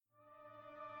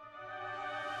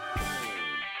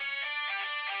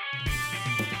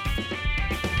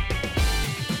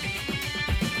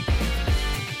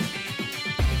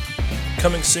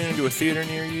Coming soon to a theater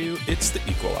near you, it's the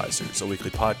Equelizers, a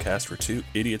weekly podcast where two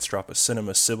idiots drop a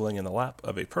cinema sibling in the lap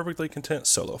of a perfectly content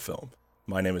solo film.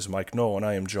 My name is Mike Knoll, and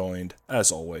I am joined,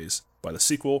 as always, by the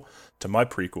sequel to my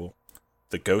prequel,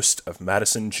 The Ghost of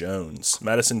Madison Jones.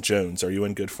 Madison Jones, are you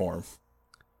in good form?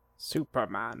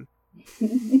 Superman.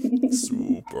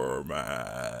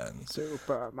 Superman.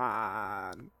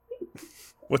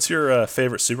 What's your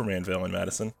favorite Superman villain,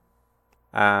 Madison?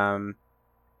 The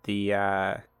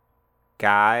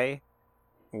guy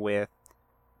with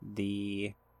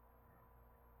the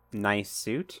nice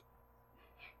suit,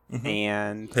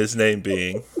 and his name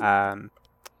being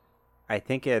I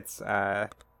think it's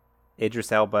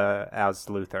Idris Elba as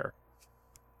Luthor.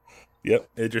 Yep,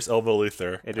 Idris Elba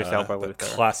Luthor.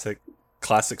 Luthor.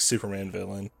 Classic Superman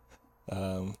villain.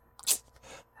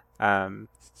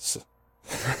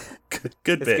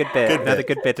 Good bit. Another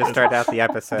good bit to start out the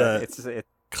episode. It's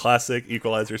classic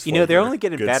Equalizers. You know, they're only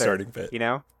getting better. Starting bit. You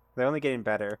know, they're only getting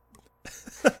better.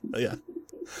 Yeah.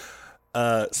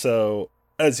 So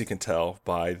as you can tell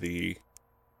by the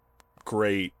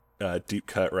great deep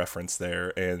cut reference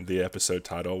there and the episode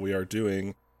title, we are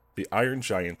doing the Iron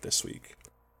Giant this week,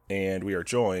 and we are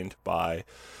joined by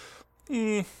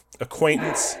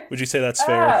acquaintance. Would you say that's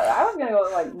fair? I was gonna go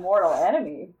with like mortal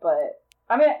enemy, but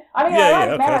I mean, I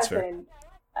like Madison.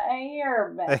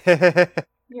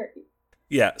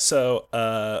 Yeah.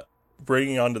 So,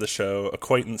 bringing onto the show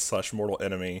acquaintance / mortal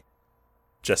enemy,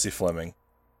 Jessie Fleming.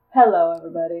 Hello,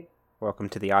 everybody. Welcome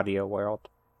to the audio world.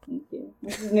 Thank you.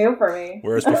 This is new for me.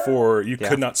 Whereas before, you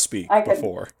could not speak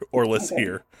or listen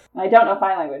here. I don't know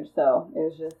sign language, so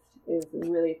it was a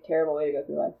really terrible way to go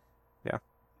through life.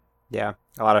 Yeah,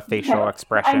 a lot of facial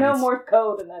expressions. I know Morse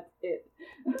code, and that's it.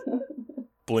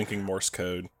 Blinking Morse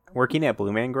code. Working at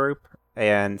Blue Man Group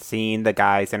and seeing the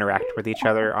guys interact with each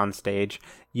other on stage,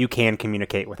 you can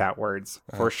communicate without words,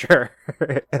 for sure.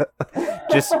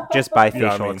 just by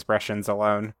facial expressions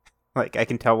alone. Like I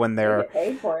can tell when they're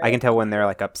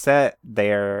like upset,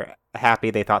 they're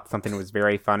happy, they thought something was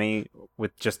very funny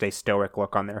with just a stoic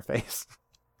look on their face.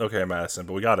 Okay, Madison,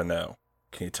 but we gotta know.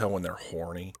 Can you tell when they're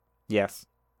horny? Yes.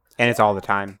 And it's all the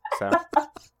time, so.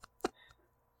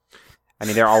 I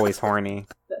mean, they're always horny.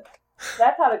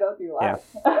 That's how to go through life.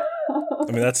 Yeah.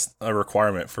 I mean, that's a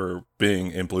requirement for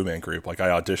being in Blue Man Group. Like, I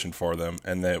auditioned for them,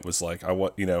 and it was like,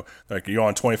 like, you're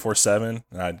on 24/7,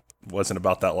 and I wasn't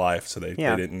about that life, so they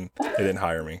didn't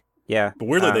hire me. Yeah. But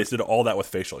weirdly, they did all that with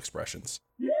facial expressions.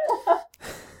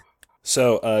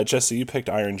 So, Jessie, you picked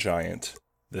Iron Giant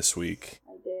this week.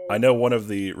 I did. I know one of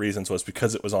the reasons was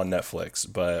because it was on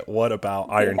Netflix, but what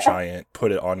about Iron Giant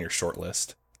put it on your short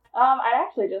list? I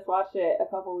actually just watched it a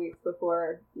couple weeks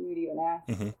before you'd even asked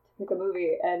to pick a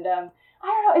movie, and I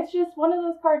don't know, it's just one of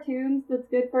those cartoons that's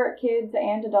good for kids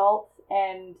and adults,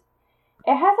 and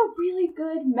it has a really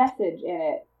good message in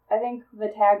it. I think the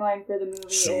tagline for the movie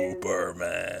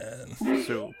Superman.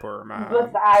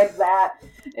 Besides that,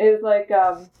 is like,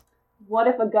 what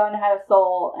if a gun had a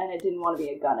soul and it didn't want to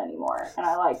be a gun anymore? And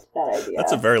I liked that idea.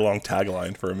 That's a very long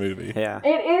tagline for a movie. Yeah.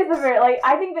 It is a very,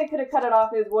 I think they could have cut it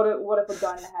off as what if a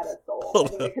gun had a soul? I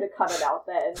think they could have cut it out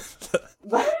then.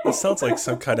 It sounds like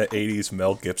some kind of 80s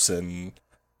Mel Gibson,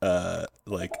 or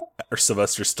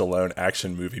Sylvester Stallone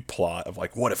action movie plot of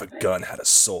what if a gun had a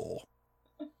soul?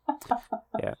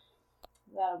 Yeah.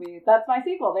 That's my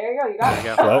sequel. There you go. You got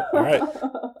it. Well, all right.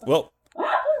 Well,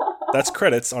 that's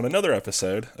credits on another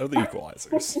episode of The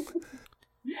Equalizers.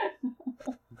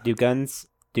 Do guns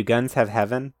have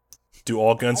heaven? Do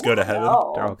all guns go to heaven?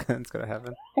 No. Do all guns go to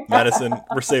heaven? Madison,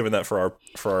 we're saving that for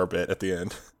our bit at the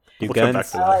end. Do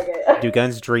do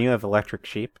guns dream of electric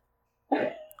sheep?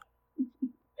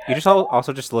 You're just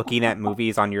also just looking at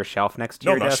movies on your shelf next to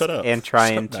your desk shut up. And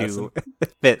trying to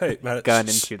fit gun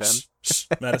into them.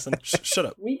 Madison, shut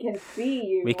up. We can see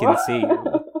you. We can see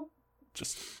you.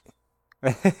 Just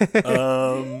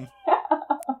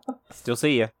Still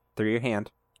see you through your hand.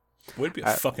 Way to be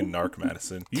a fucking narc,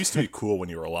 Madison. You used to be cool when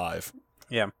you were alive.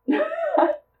 Yeah.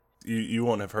 You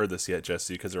won't have heard this yet,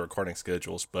 Jessie, because they're recording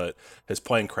schedules, but his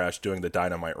plane crashed doing the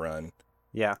dynamite run.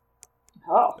 Yeah.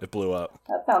 Oh. It blew up.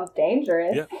 That sounds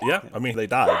dangerous. Yeah. I mean, they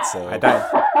died, so.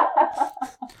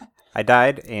 I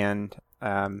died, and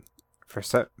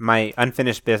my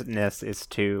unfinished business is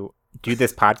to do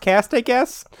this podcast, I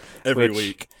guess. Every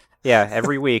week. Yeah,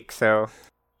 every week, so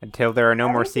until there are no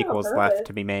more sequels left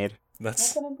to be made.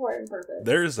 That's an important purpose.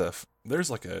 There's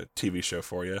like a TV show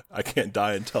for you. I can't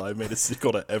die until I made a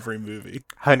sequel to every movie.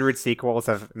 100 sequels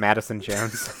of Madison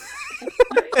Jones.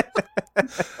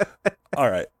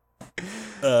 All right.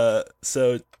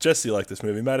 So Jessie liked this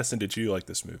movie. Madison, did you like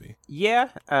this movie? Yeah.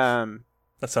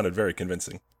 That sounded very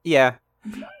convincing. Yeah.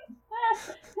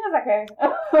 was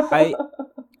okay.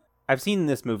 I've seen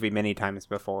this movie many times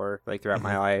before, like throughout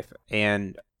my life,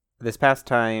 and this past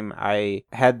time I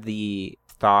had the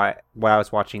thought while I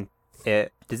was watching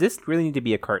it, does this really need to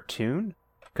be a cartoon?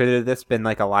 Could have this been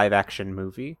like a live action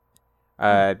movie?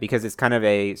 Because it's kind of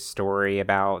a story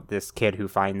about this kid who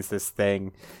finds this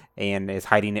thing and is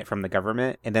hiding it from the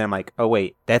government. And then I'm like, oh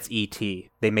wait, that's E.T.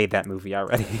 They made that movie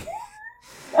already.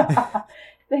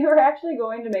 They were actually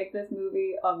going to make this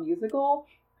movie a musical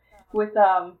with,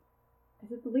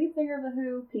 is it the lead singer of The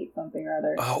Who? Pete something or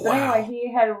other. Oh, but wow. anyway,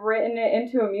 he had written it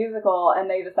into a musical, and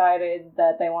they decided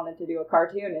that they wanted to do a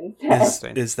cartoon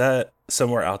instead. Is that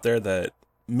somewhere out there that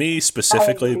me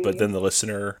specifically, IMDb. but then the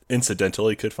listener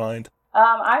incidentally could find?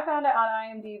 I found it on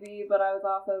IMDb, but I was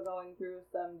also going through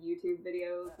some YouTube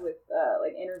videos with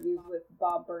like interviews with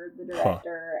Bob Bird, the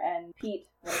director, and Pete,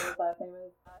 whatever his last name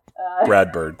is.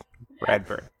 Brad Bird.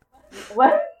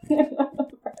 What?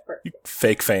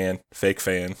 Fake fan.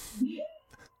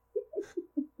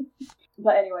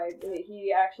 But anyway,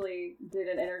 he actually did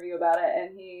an interview about it,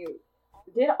 and he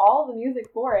did all the music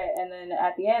for it, and then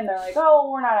at the end, they're like,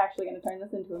 oh, we're not actually going to turn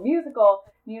this into a musical.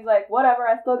 And he's like, whatever,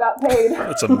 I still got paid.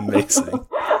 That's amazing.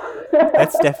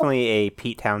 That's definitely a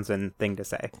Pete Townsend thing to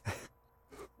say.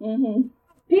 Mm-hmm.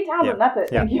 Pete Townsend, that's it.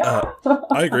 Yeah. Thank you.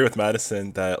 I agree with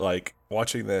Madison that, like,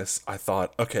 watching this, I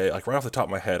thought, okay, like, right off the top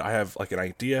of my head, I have, like, an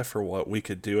idea for what we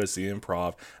could do as the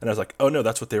improv, and I was like, oh, no,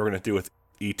 that's what they were going to do with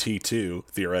E.T. too,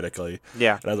 theoretically.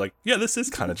 Yeah. And I was like, yeah, this is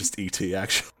kind of just E.T.,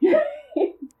 actually.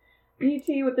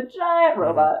 E.T. with the giant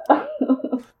robot.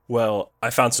 Well, I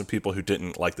found some people who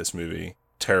didn't like this movie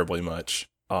terribly much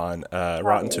on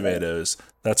Rotten Tomatoes.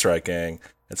 That's right, gang.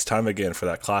 It's time again for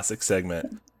that classic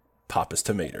segment, Papa's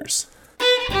Tomatoes.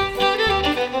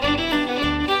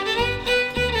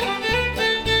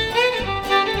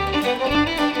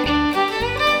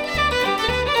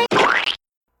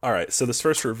 All right, so this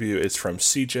first review is from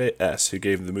CJS, who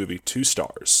gave the movie 2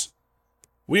 stars.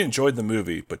 We enjoyed the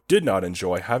movie, but did not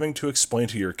enjoy having to explain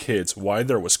to your kids why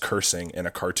there was cursing in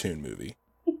a cartoon movie.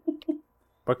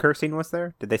 What cursing was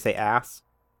there? Did they say ass?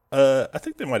 I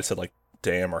think they might have said, like,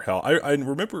 damn or hell. I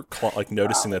remember, like,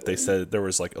 noticing that they said there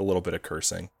was, like, a little bit of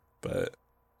cursing, but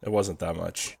it wasn't that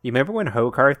much. You remember when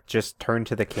Hogarth just turned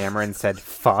to the camera and said,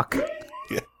 fuck?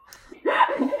 Yeah.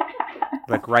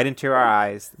 Like, right into our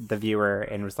eyes, the viewer,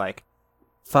 and was like,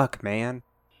 fuck, man.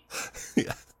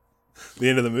 Yeah. The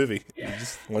end of the movie.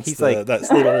 Once He's like, that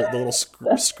little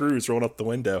screws rolling up the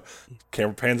window,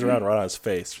 camera pans around right on his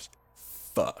face. Just,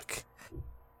 fuck.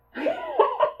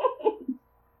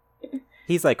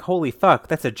 He's like, holy fuck,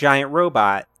 that's a giant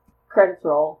robot. Credits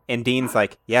roll. And Dean's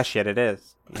like, yeah, shit, it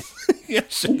is. Yeah,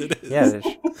 shit, it is. Yeah, it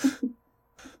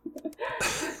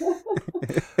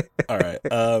is. All right.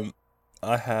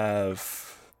 I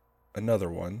have another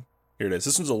one. Here it is.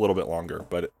 This one's a little bit longer,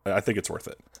 but I think it's worth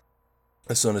it.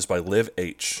 This one is by Liv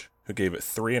H, who gave it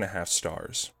 3.5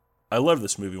 stars. I loved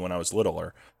this movie when I was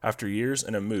littler. After years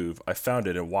and a move, I found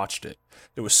it and watched it.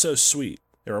 It was so sweet.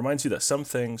 It reminds you that some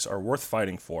things are worth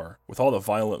fighting for. With all the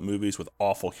violent movies with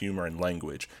awful humor and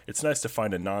language, it's nice to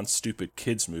find a non-stupid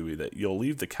kids movie that you'll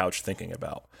leave the couch thinking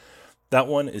about. That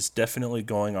one is definitely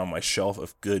going on my shelf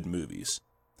of good movies.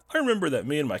 I remember that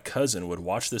me and my cousin would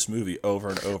watch this movie over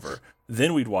and over.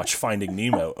 Then we'd watch Finding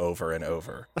Nemo over and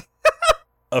over.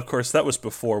 Of course, that was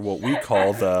before what we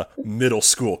call the middle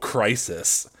school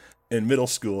crisis. In middle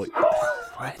school...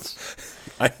 What?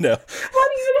 I know.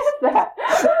 What even is that?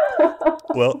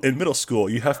 Well, in middle school,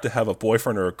 you have to have a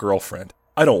boyfriend or a girlfriend.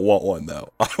 I don't want one,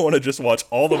 though. I want to just watch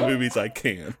all the movies I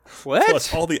can. What?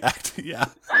 Plus all the acting. Yeah.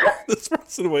 This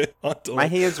person went on to... My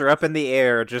hands are up in the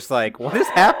air, just like, what is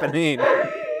happening?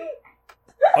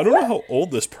 I don't know how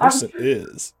old this person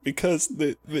is, because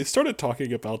they started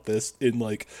talking about this in,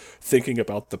 like, thinking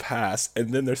about the past, and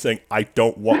then they're saying, I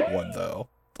don't want one, though.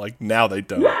 Like, now they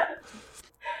don't.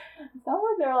 It sounds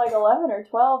like they're like 11 or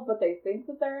 12, but they think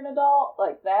that they're an adult.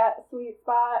 Like that sweet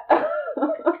spot.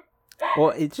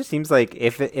 Well, it just seems like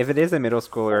if it is a middle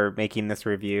schooler making this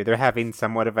review, they're having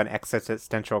somewhat of an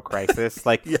existential crisis.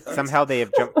 Like, Yes. Somehow they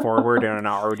have jumped forward and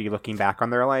are already looking back on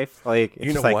their life. Like, it's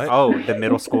You just know like, what? oh, the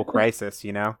middle school crisis,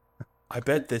 you know? I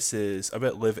bet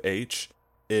Liv H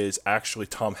is actually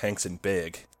Tom Hanks in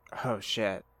Big. Oh,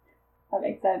 shit. That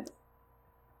makes sense.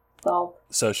 So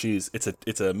So it's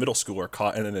a middle schooler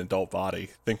caught in an adult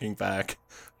body, thinking back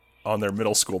on their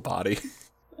middle school body.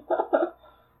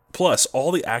 Plus,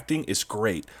 all the acting is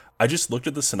great. I just looked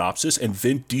at the synopsis and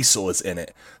Vin Diesel is in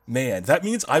it. Man, that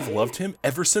means I've loved him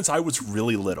ever since I was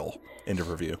really little. End of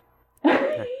review.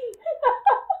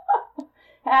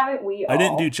 haven't we all? I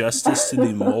didn't do justice to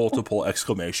the multiple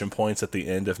exclamation points at the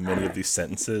end of many of these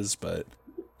sentences, but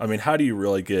I mean, how do you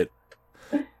really get...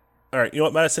 All right, you know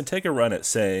what, Madison? Take a run at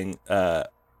saying,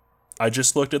 I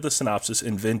just looked at the synopsis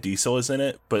and Vin Diesel is in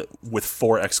it, but with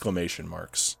 4 exclamation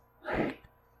marks.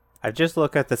 I just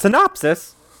looked at the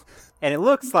synopsis, and it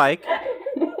looks like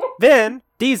Vin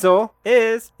Diesel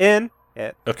is in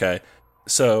it. Okay,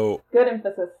 so... Good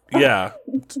emphasis. Yeah,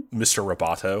 Mr.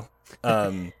 Roboto.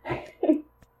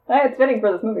 It's fitting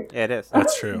for this movie. Yeah, it is.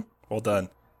 That's true. Well done.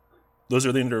 Those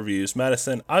are the interviews.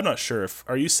 Madison, I'm not sure if...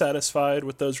 Are you satisfied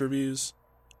with those reviews?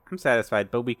 I'm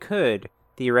satisfied, but we could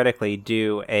theoretically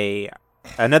do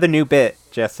another new bit,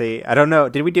 Jesse. I don't know.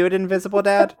 Did we do it in Invisible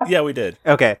Dad? Yeah, we did.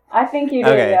 Okay. I think you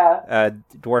did, yeah.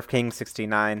 Dwarf King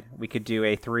 69. We could do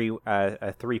a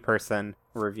three-person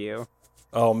review.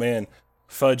 Oh, man.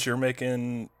 Fudge, you're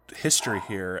making history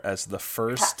here as the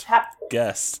first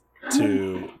guest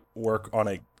to work on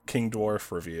a King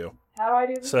Dwarf review. How do I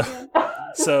do this again?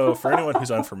 So, for anyone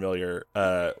who's unfamiliar,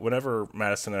 whenever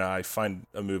Madison and I find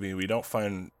a movie, we don't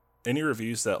find any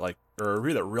reviews that, like, or a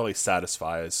review that really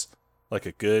satisfies, like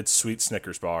a good, sweet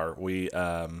Snickers bar. We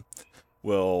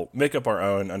will make up our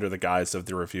own under the guise of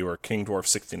the reviewer King Dwarf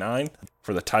 69.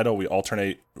 For the title, we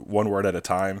alternate one word at a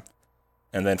time.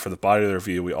 And then for the body of the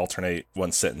review, we alternate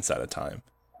one sentence at a time.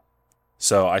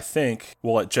 So I think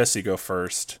we'll let Jesse go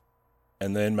first,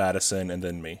 and then Madison, and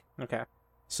then me. Okay.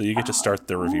 So you get to start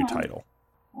the review title.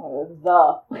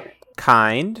 The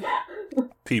kind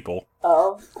People.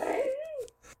 of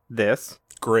this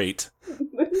Great.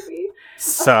 movie.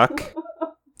 suck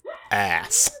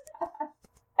Ass.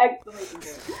 Exclamation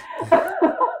point.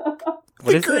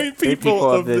 What is great it? The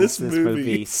people of this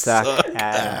movie suck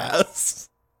ass.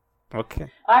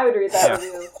 Okay. I would read that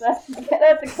review. That's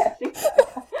a catchy.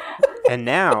 And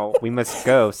now we must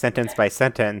go sentence by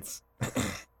sentence,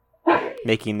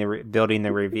 building the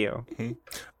review. Mm-hmm.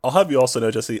 I'll have you also know,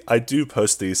 Jesse, I do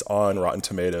post these on Rotten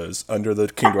Tomatoes under the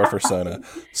King Dwarf persona,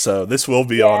 so this will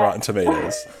be on Rotten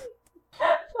Tomatoes.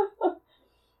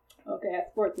 Okay, I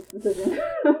support this decision.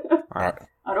 All right.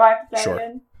 How do I have to say Sure.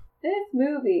 again? This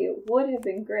movie would have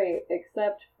been great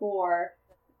except for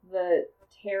the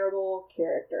terrible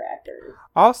character actors.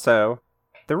 Also,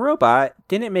 the robot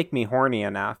didn't make me horny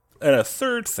enough. And a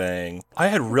third thing, I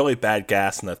had really bad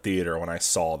gas in the theater when I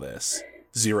saw this.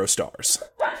 0 stars.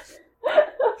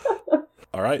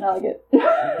 All right. I like it.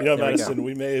 You know, Madison,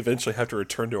 we may eventually have to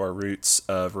return to our roots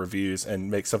of reviews and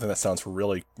make something that sounds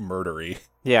really murdery.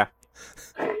 Yeah.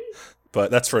 But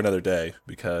that's for another day,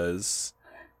 because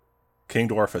King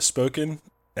Dwarf has spoken,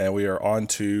 and we are on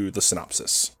to the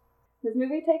synopsis. This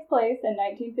movie takes place in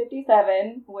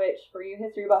 1957, which, for you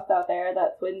history buffs out there,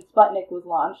 that's when Sputnik was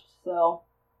launched. So,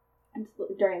 it's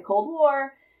during the Cold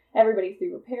War, everybody's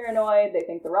super paranoid. They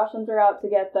think the Russians are out to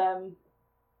get them.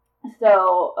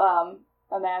 So,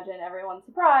 imagine everyone's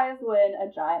surprise when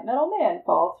a giant metal man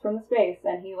falls from the space,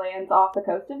 and he lands off the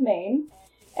coast of Maine,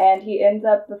 and he ends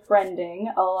up befriending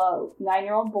a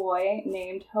 9-year-old boy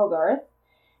named Hogarth.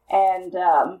 And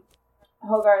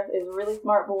Hogarth is a really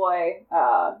smart boy,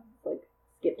 like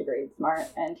skip to grade smart,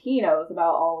 and he knows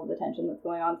about all of the tension that's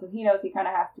going on, so he knows he kind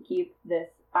of has to keep this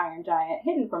iron giant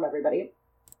hidden from everybody,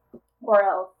 or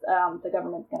else the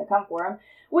government's going to come for him,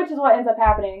 which is what ends up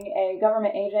happening. A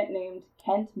government agent named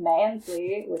Kent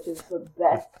Mansley, which is the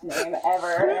best name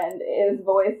ever, and is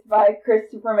voiced by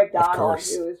Christopher McDonald,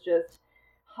 who is just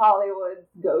Hollywood's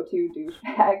go-to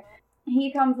douchebag.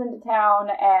 He comes into town,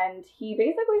 and he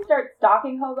basically starts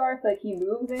stalking Hogarth. Like, he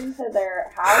moves into their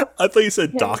house. I thought you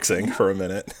said doxing for a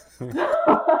minute. No,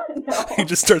 He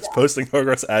just starts posting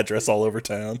Hogarth's address all over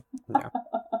town. Yeah.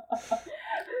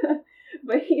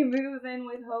 But he moves in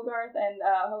with Hogarth and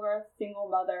Hogarth's single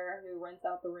mother, who rents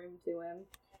out the room to him.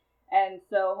 And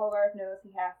so Hogarth knows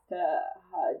he has to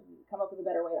come up with a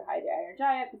better way to hide the Iron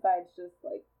Giant besides just,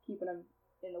 like, keeping him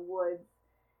in the woods.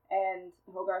 And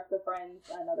Hogarth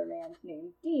befriends another man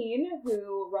named Dean,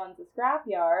 who runs a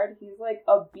scrapyard. He's like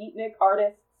a beatnik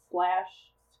artist /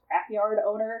 scrapyard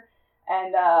owner.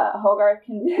 And Hogarth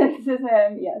convinces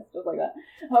him, yes, just like that.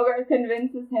 Hogarth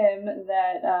convinces him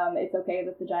that it's okay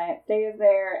that the giant stays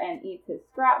there and eats his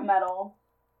scrap metal.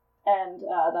 And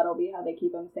that'll be how they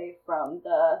keep him safe from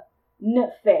the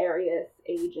nefarious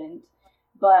agent.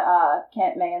 But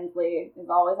Kent Mansley is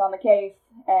always on the case,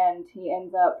 and he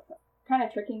ends up kind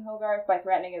of tricking Hogarth by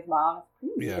threatening his mom.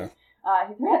 Yeah.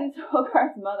 He threatens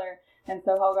Hogarth's mother, and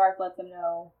so Hogarth lets him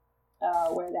know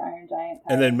where the Iron Giant is.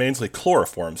 And then Mansley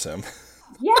chloroforms him.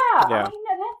 Yeah, Yeah. I mean,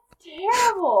 that's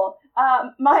terrible.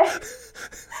 My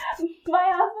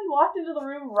husband walked into the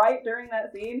room right during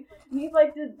that scene, and he's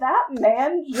like, did that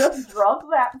man just drug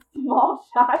that small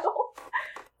child?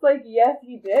 like, yes,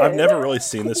 he did. I've never really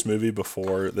seen this movie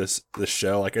before this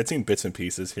show. Like, I'd seen bits and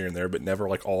pieces here and there, but never,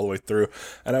 like, all the way through.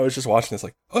 And I was just watching this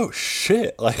like, oh,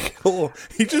 shit. Like, oh,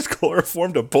 he just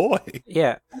chloroformed a boy.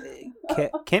 Yeah.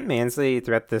 Kent Mansley,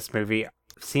 throughout this movie,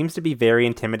 seems to be very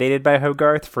intimidated by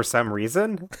Hogarth for some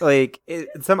reason. Like,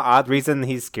 some odd reason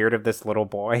he's scared of this little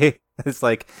boy. It's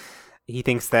like, he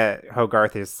thinks that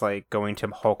Hogarth is, like, going to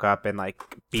hulk up and, like,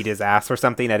 beat his ass or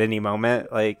something at any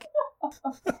moment. Like...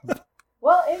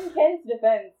 Well, in Kent's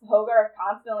defense, Hogarth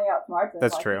constantly outsmarts him.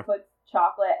 That's like, true. He puts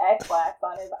chocolate Equelizers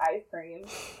on his ice cream,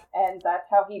 and that's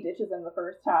how he ditches him the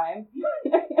first time.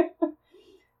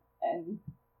 And,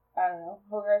 I don't know,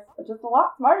 Hogarth's just a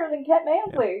lot smarter than Kent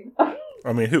Mansley. Yeah.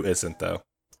 I mean, who isn't, though?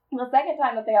 The second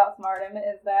time that they outsmart him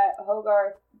is that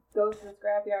Hogarth goes to the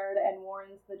scrapyard and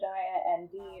warns the Giant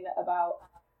and Dean about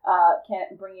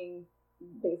Kent bringing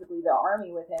basically the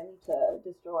army with him to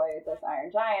destroy this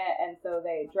Iron Giant, and so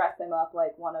they dress him up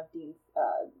like one of Dean's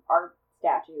art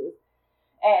statues,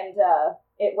 and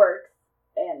it works,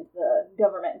 and the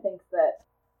government thinks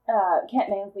that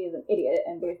Kent Mansley is an idiot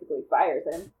and basically fires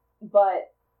him,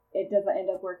 but it doesn't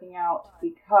end up working out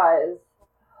because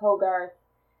Hogarth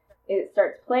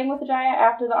starts playing with the Giant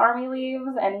after the army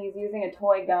leaves, and he's using a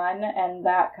toy gun, and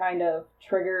that kind of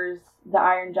triggers the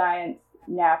Iron Giant's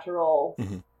natural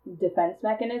defense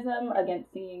mechanism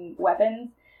against seeing weapons.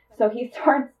 So he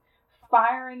starts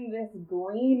firing this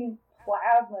green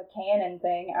plasma cannon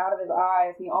thing out of his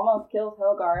eyes. He almost kills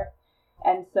Hogarth,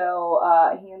 and so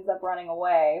he ends up running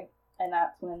away. And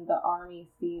that's when the army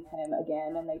sees him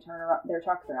again, and they turn their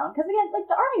trucks around. Because again, like,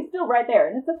 the army's still right there,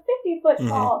 and it's a 50-foot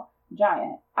tall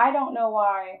giant. I don't know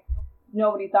why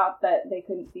nobody thought that they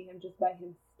couldn't see him just by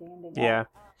him standing Yeah.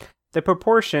 up. The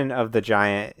proportion of the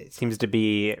giant seems to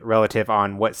be relative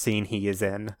on what scene he is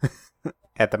in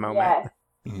at the moment. Yes.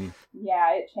 Mm-hmm.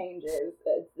 Yeah, it changes.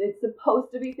 It's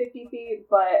supposed to be 50 feet,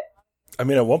 but... I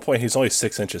mean, at one point, he's only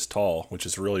 6 inches tall, which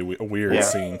is really a weird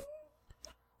scene.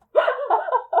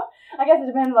 I guess it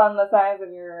depends on the size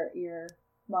of your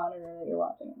monitor that you're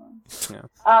watching it on.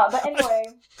 Yeah. But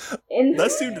anyway...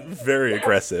 That seemed very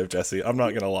aggressive, Jesse. I'm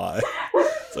not going to lie.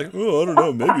 It's like, oh, I don't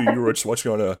know, maybe you were just watching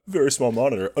on a very small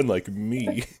monitor, unlike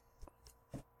me.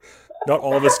 Not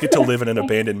all of us get to live in an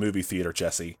abandoned movie theater,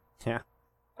 Jesse. Yeah.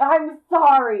 I'm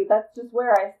sorry, that's just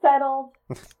where I settled.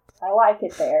 I like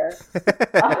it there.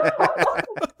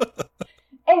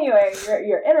 Anyway,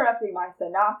 you're interrupting my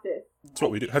synopsis. That's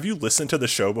what we do. Have you listened to the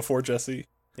show before, Jesse?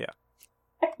 Yeah.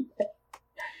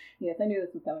 Yes, I knew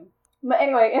this was coming. But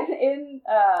anyway, in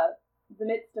the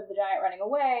midst of the giant running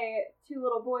away, 2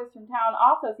 little boys from town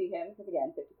also see him, because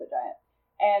again, 50-foot giant.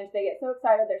 And they get so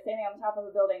excited, they're standing on the top of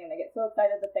a building, and they get so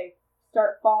excited that they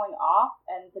start falling off,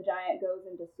 and the giant goes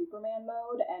into Superman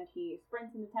mode, and he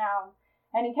sprints into town,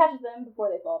 and he catches them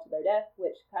before they fall to their death,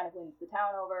 which kind of wins the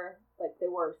town over. Like, they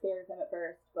were scared of him at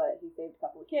first, but he saved a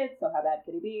couple of kids, so how bad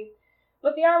could he be?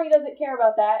 But the army doesn't care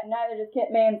about that, and neither does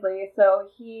Kent Mansley, so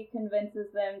he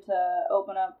convinces them to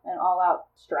open up an all-out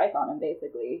strike on him,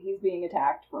 basically. He's being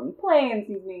attacked from planes,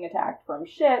 he's being attacked from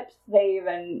ships. They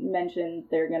even mentioned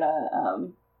they're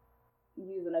gonna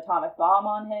use an atomic bomb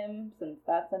on him, since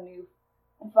that's a new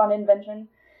fun invention.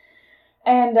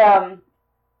 And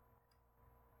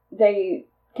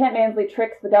Kent Mansley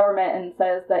tricks the government and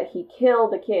says that he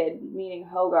killed a kid, meaning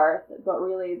Hogarth, but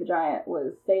really the giant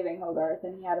was saving Hogarth,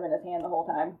 and he had him in his hand the whole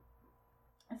time.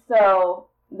 So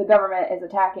the government is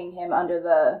attacking him under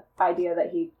the idea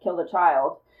that he killed a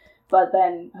child, but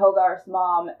then Hogarth's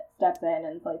mom steps in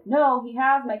and is like, no, he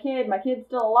has my kid's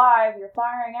still alive, you're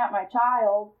firing at my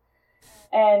child.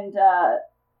 And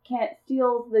Kent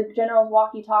steals the general's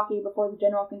walkie-talkie before the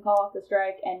general can call off the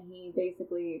strike, and he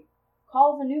basically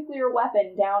calls a nuclear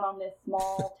weapon down on this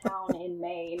small town in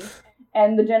Maine.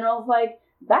 And the general's like,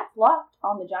 that's locked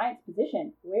on the giant's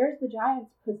position. Where's the giant's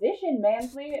position,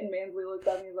 Mansley? And Mansley looks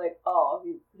up and he's like, oh,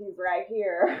 he's right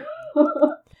here.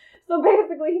 So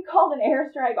basically he called an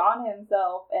airstrike on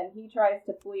himself, and he tries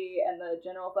to flee, and the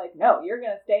general's like, no, you're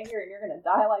going to stay here and you're going to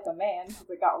die like a man, because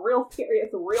it got real serious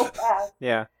real fast.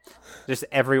 Yeah. Just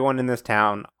everyone in this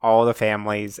town, all the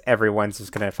families, everyone's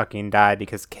just going to fucking die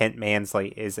because Kent Mansley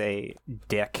is a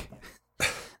dick.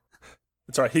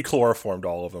 It's alright, he chloroformed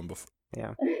all of them before.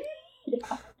 Yeah.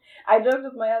 Yeah. I joked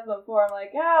with my husband before, I'm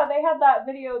like, they had that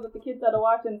video that the kids had to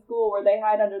watch in school where they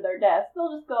hide under their desks.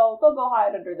 They'll go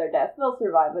hide under their desks. They'll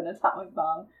survive an atomic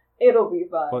bomb. It'll be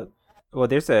fun. Well,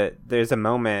 there's a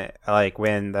moment, like,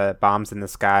 when the bomb's in the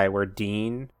sky where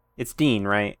it's Dean,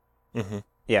 right? Mm-hmm.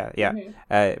 Yeah.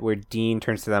 Mm-hmm. Where Dean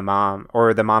turns to the mom,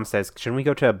 or the mom says, shouldn't we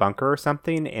go to a bunker or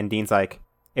something? And Dean's like,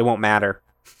 it won't matter.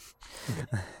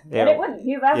 And it wouldn't.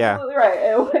 He's absolutely right.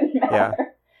 It wouldn't matter. Yeah.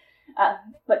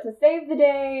 But to save the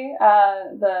day,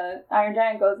 the Iron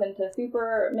Giant goes into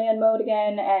Superman mode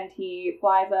again, and he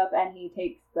flies up and he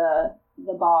takes the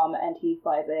bomb and he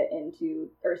flies it into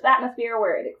Earth's atmosphere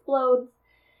where it explodes.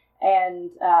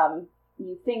 And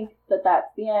you think that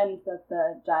that's the end, that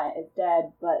the giant is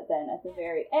dead, but then at the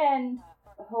very end,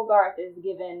 Hogarth is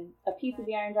given a piece of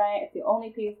the Iron Giant. It's the only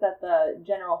piece that the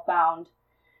general found.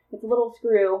 It's a little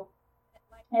screw,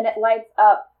 and it lights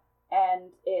up, and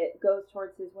it goes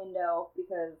towards his window,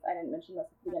 because I didn't mention this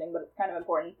at the beginning, but it's kind of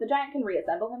important. The giant can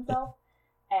reassemble himself,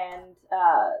 and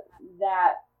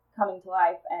that coming to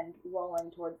life and rolling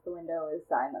towards the window is a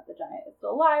sign that the giant is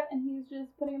still alive, and he's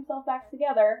just putting himself back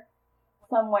together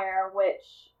somewhere,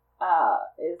 which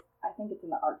is, I think it's in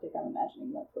the Arctic. I'm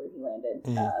imagining that's where he landed,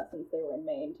 since they were in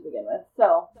Maine to begin with.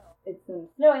 So it's in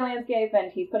snowy landscape,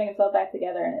 and he's putting himself back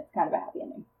together, and it's kind of a happy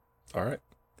ending. All right.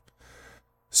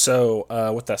 So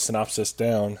with that synopsis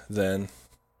down, then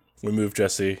we move,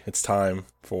 Jesse. It's time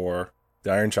for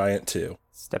the Iron Giant 2.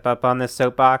 Step up on this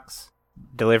soapbox.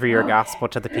 Deliver your gospel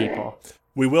to the people.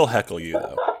 We will heckle you,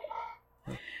 though.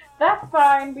 That's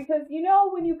fine, because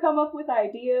when you come up with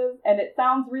ideas and it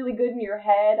sounds really good in your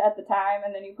head at the time,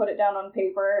 and then you put it down on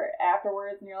paper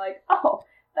afterwards, and you're like, oh,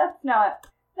 that's not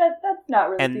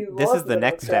really and feasible. This is the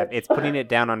next step. It's putting it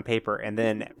down on paper and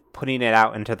then putting it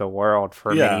out into the world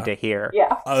for many to hear.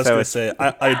 Yeah. I was going to say,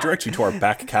 I direct you to our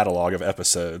back catalog of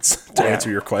episodes to answer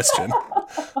your question.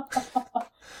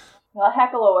 Well,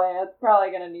 heckle away. It's probably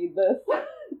going to need this.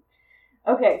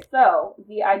 Okay, so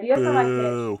the idea for my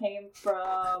pitch came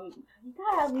from... You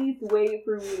gotta at least wait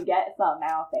for me to get something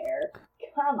out there.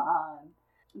 Come on.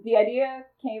 The idea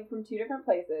came from two different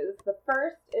places. The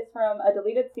first is from a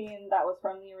deleted scene that was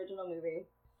from the original movie,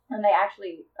 and they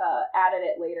actually added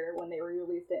it later when they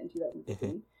re-released it in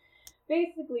 2015.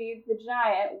 Basically, the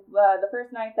giant, the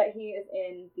first night that he is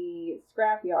in the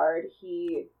scrapyard,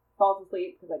 he falls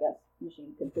asleep, because I guess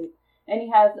machines can sleep, and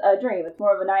he has a dream. It's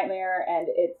more of a nightmare, and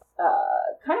it's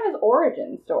kind of his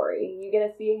origin story. You get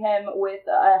to see him with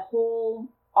a whole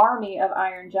army of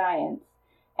Iron Giants,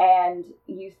 and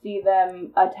you see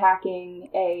them attacking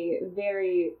a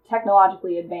very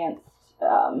technologically advanced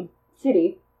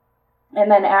city.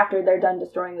 And then after they're done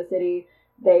destroying the city,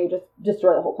 they just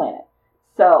destroy the whole planet.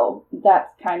 So that's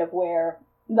kind of where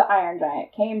the Iron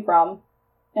Giant came from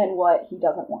and what he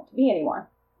doesn't want to be anymore.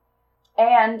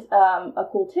 And a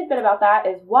cool tidbit about that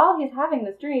is while he's having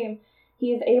this dream,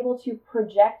 he is able to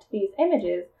project these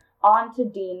images onto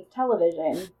Dean's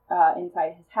television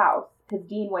inside his house. Because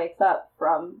Dean wakes up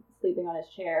from sleeping on his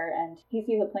chair and he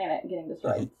sees the planet getting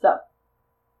destroyed. So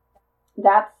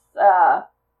that's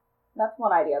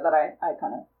one idea that I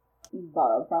kind of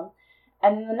borrowed from.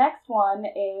 And then the next one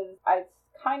is I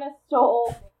kind of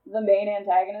stole the main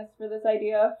antagonist for this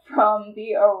idea from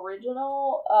the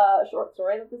original short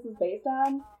story that this is based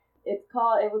on. It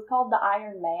was called The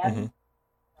Iron Man,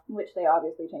 which they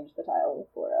obviously changed the title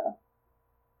for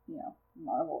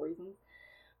Marvel reasons.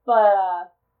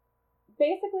 But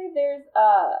basically, there's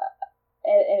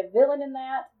a villain in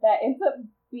that ends up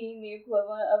being the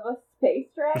equivalent of a space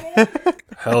dragon.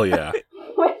 Hell yeah.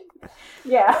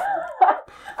 Yeah.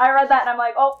 I read that and I'm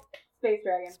like, oh, space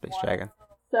dragon. Space dragon.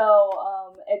 So,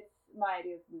 it's my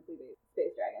idea is loosely based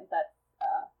space dragon. That's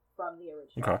from the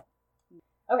original.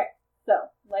 Okay. So,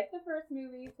 like the first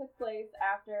movie took place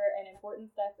after an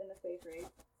important step in the space race,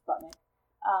 Sputnik.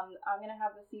 I'm going to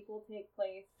have the sequel take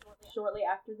place shortly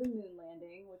after the moon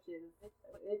landing, which is,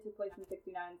 it took place in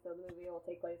 69, so the movie will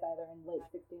take place either in late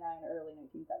 69 or early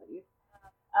 1970s.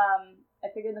 I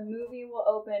figure the movie will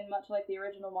open much like the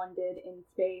original one did in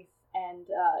space, and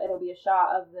it'll be a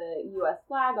shot of the U.S.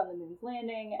 flag on the moon's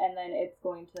landing, and then it's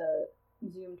going to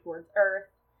zoom towards Earth.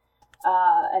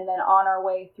 And then on our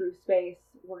way through space,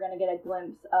 we're going to get a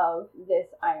glimpse of this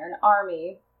Iron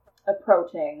Army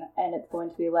approaching, and it's going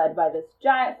to be led by this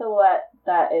giant silhouette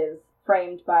that is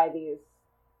framed by these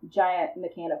giant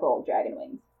mechanical dragon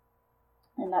wings.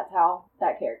 And that's how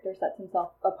that character sets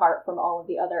himself apart from all of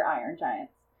the other Iron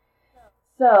Giants.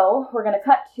 So, we're going to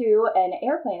cut to an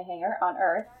airplane hangar on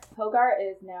Earth. Hogarth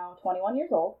is now 21 years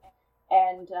old,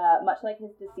 and much like his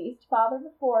deceased father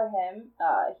before him,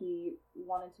 he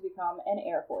wanted to become an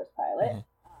Air Force pilot.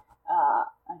 I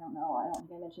don't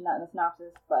think I mentioned that in the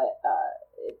synopsis, but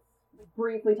it's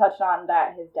briefly touched on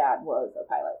that his dad was a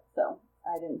pilot, so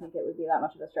I didn't think it would be that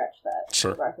much of a stretch that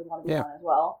Hogarth would want to be on as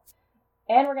well.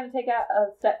 And we're going to take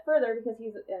a step further because he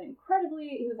was an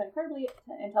incredibly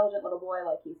intelligent little boy,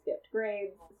 like he skipped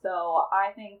grades. So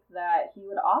I think that he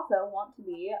would also want to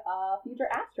be a future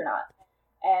astronaut.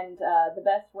 And the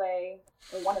best way,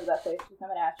 or one of the best ways to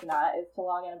become an astronaut is to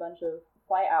log in a bunch of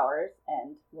flight hours,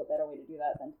 and what better way to do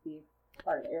that than to be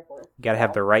part of the Air Force? You gotta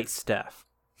have the right stuff.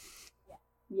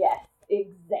 Yes,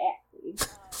 exactly.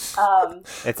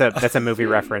 That's a movie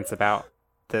reference about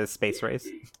the space race.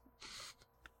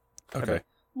 Okay.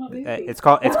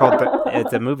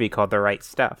 It's a movie called The Right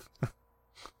Stuff.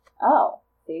 Oh,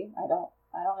 see, I don't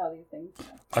know these things.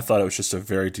 I thought it was just a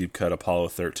very deep cut Apollo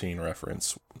 13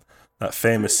 reference. That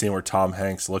famous scene where Tom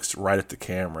Hanks looks right at the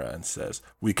camera and says,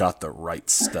 "We got the right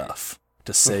stuff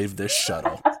to save this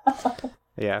shuttle."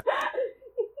 Yeah.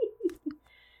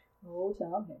 Oh,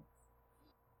 Tom Hanks.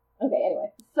 Okay,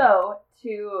 anyway. So,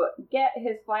 to get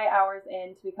his flight hours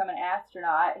in to become an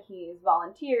astronaut, he's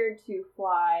volunteered to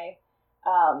fly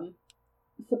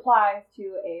supplies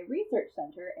to a research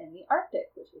center in the Arctic,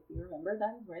 which, if you remember,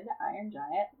 that is where the Iron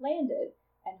Giant landed.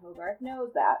 And Hogarth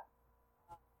knows that.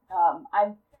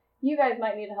 You guys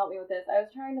might need to help me with this. I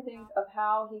was trying to think of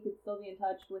how he could still be in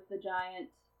touch with the Giant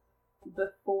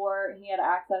before he had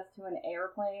access to an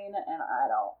airplane, and I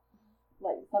don't,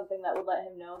 like, something that would let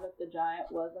him know that the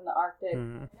Giant was in the Arctic.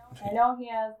 I know he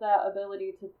has the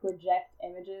ability to project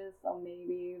images, so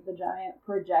maybe the Giant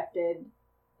projected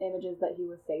images that he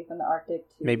was safe in the Arctic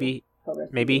to maybe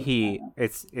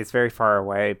it's very far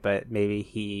away, but maybe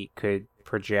he could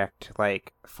project,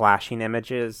 like, flashing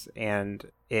images,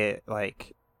 and it,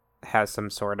 like, has some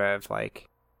sort of, like,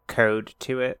 code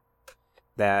to it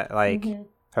that, like,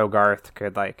 Hogarth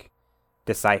could, like,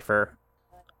 decipher.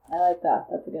 I like that.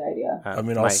 That's a good idea. I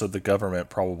mean, also the government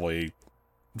probably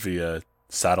via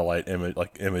satellite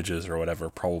images or whatever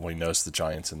probably knows the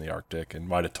Giant's in the Arctic and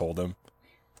might have told him.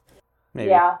 Maybe.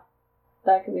 Yeah,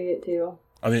 that could be it too.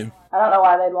 I mean, I don't know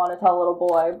why they'd want to tell a little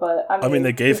boy, but I mean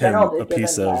they gave him a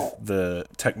piece of the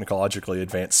technologically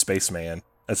advanced spaceman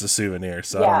as a souvenir,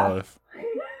 so I don't know if.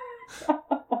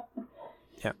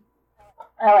 Yeah,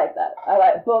 I like that. I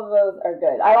like both of those are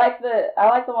good. I like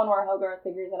the one where Hogarth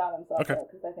figures it out himself,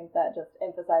 because I think that just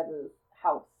emphasizes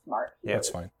how smart he is. That's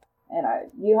fine.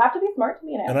 And you have to be smart to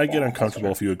be an astronaut. And I get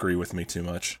uncomfortable if you agree with me too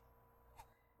much.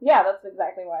 Yeah, that's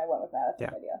exactly why I went with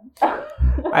Madison's idea.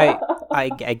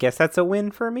 I guess that's a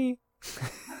win for me.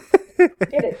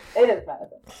 It is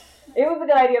Madison. It was a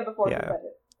good idea before you said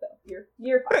it, so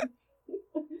you're fine.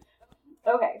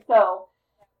 Okay, so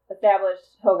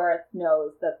established Hogarth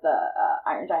knows that the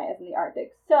Iron Giant is in the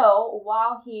Arctic. So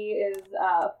while he is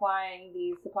flying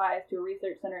these supplies to a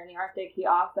research center in the Arctic, he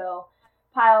also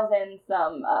piles in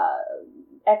some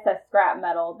excess scrap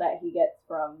metal that he gets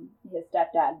from his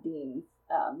stepdad Dean's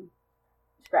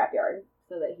scrapyard,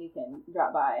 so that he can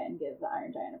drop by and give the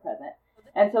Iron Giant a present.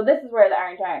 And so this is where the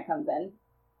Iron Giant comes in.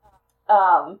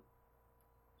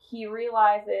 He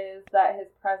realizes that his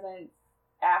presence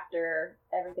after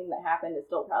everything that happened is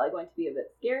still probably going to be a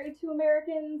bit scary to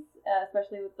Americans,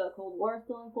 especially with the Cold War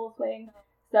still in full swing.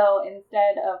 So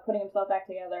instead of putting himself back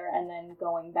together and then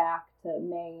going back to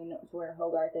Maine, where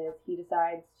Hogarth is, he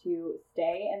decides to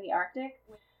stay in the Arctic,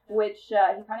 which he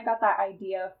kind of got that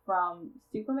idea from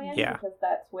Superman, because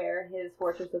that's where his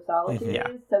Fortress of Solitude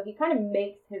is. So he kind of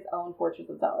makes his own Fortress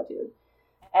of Solitude.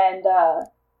 And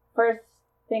first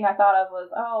thing I thought of was,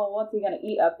 oh, what's he going to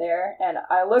eat up there? And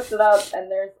I looked it up, and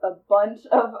there's a bunch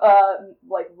of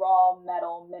like raw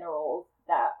metal minerals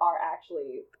that are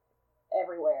actually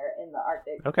everywhere in the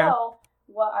Arctic. Okay. So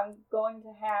what I'm going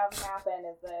to have happen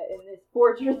is that in this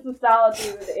Fortress of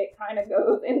Solitude, it kind of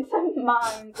goes into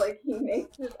mines, like he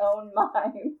makes his own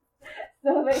mines,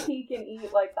 so that he can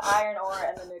eat, like, the iron ore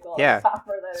and the nickel and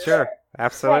copper that are there.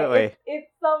 Absolutely. Hey,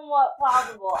 it's somewhat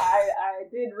plausible. I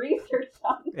did research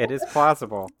on it. It is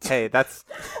plausible. Hey, that's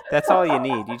all you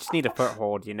need. You just need a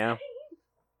foothold, you know?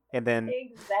 And then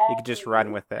you can just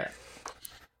run with it.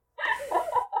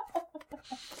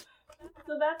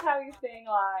 So that's how he's staying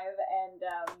alive, and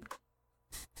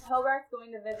Hogarth's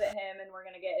going to visit him, and we're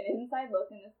going to get an inside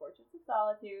look in this Fortress of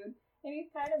Solitude, and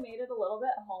he's kind of made it a little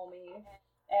bit homey,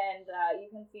 and you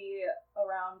can see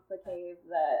around the cave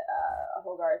that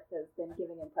Hogarth has been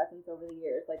giving him presents over the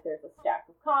years. Like, there's a stack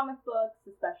of comic books,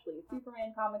 especially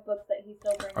Superman comic books that he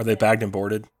still brings. Are they bagged and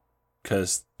boarded?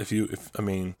 Because if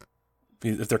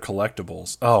they're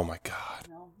collectibles, oh my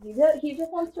god. He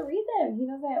just wants to read them. He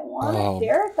doesn't want to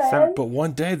share them. But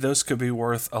one day those could be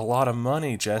worth a lot of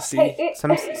money, Jesse. Hey,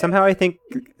 somehow I think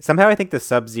the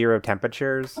sub-zero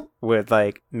temperatures would,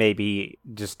 like, maybe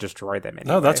just destroy them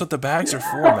anyway. No, that's what the bags are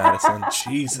for, Madison.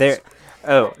 Jesus.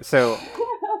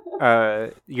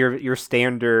 Your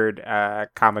standard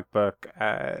comic book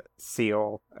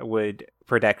seal would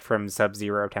protect from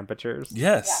sub-zero temperatures.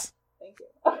 Yes. Yeah, thank you.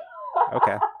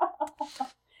 Okay.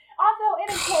 Also, in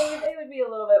a cave, it would be a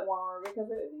little bit warmer because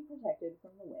it would be protected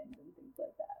from the wind and things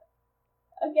like that.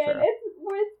 Again, Sure.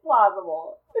 it's plausible.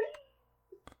 impossible.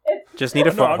 Just need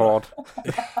a foothold.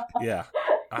 Yeah.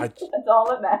 That's all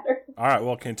that matters. All right,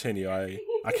 well, continue. I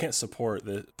can't support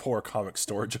the poor comic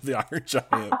storage of the Iron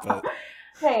Giant, but...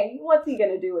 Hey, what's he going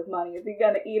to do with money? Is he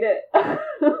going to eat it?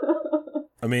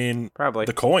 I mean... Probably.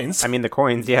 The coins. I mean, the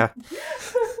coins, yeah.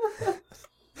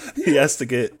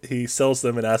 He sells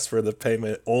them and asks for the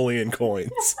payment only in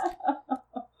coins.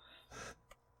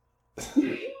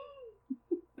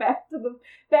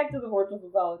 Back to the Fortress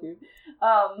of Solitude.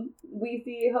 We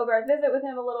see Hogarth visit with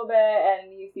him a little bit,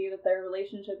 and you see that their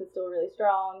relationship is still really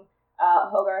strong.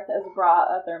 Hogarth has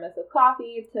brought a thermos of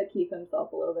coffee to keep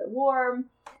himself a little bit warm,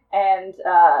 and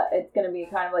it's going to be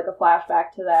kind of like a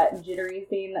flashback to that jittery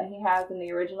scene that he has in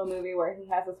the original movie where he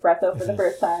has espresso for the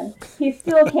first time. He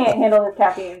still can't handle his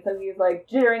caffeine, so he's like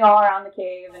jittering all around the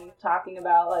cave, and he's talking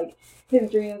about like his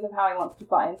dreams of how he wants to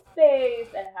fly in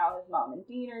space and how his mom and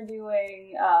Dean are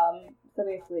doing. So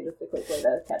basically just a quick way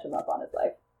to catch him up on his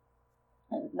life.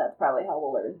 And that's probably how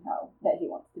we'll learn that he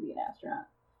wants to be an astronaut.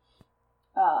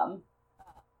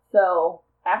 So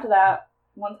after that,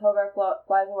 once Hogarth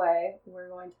flies away, we're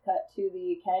going to cut to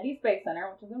the Kennedy Space Center,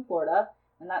 which is in Florida,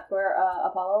 and that's where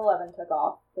Apollo 11 took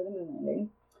off for the moon landing.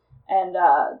 And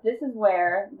this is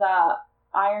where the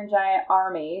Iron Giant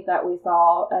army that we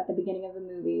saw at the beginning of the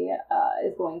movie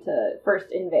is going to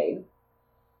first invade.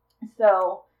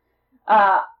 So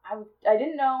I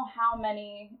didn't know how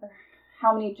many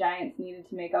giants needed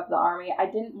to make up the army. I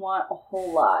didn't want a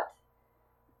whole lot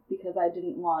because I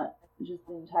didn't want just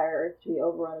the entire Earth to be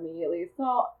overrun immediately.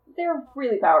 So they're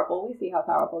really powerful. We see how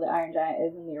powerful the Iron Giant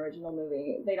is in the original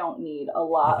movie. They don't need a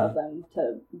lot of them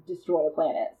to destroy a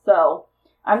planet. So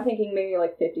I'm thinking maybe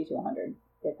like 50 to 100,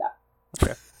 if that.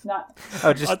 Okay. Not.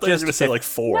 Oh, just I thought you were going to say like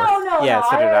 4. No. Yeah,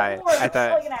 so did I. I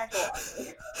thought like an actual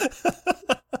army.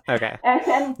 Okay.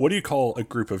 And what do you call a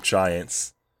group of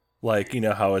giants? Like, you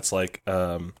know how it's like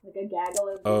a gaggle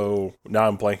of... Oh, now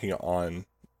I'm blanking on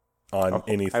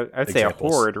anything. I would say a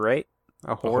horde, right?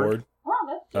 A horde.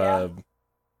 Oh, that's,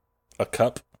 a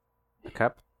cup. A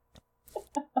cup.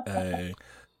 A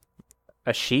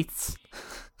sheets.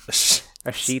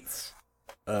 A sheets.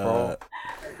 A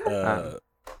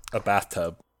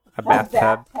bathtub. A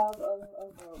bathtub.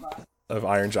 Of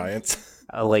Iron Giants.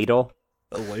 A ladle.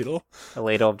 A ladle. A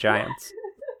ladle of giants.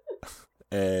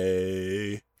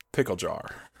 A pickle jar.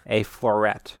 A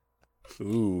floret.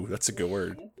 Ooh, that's a good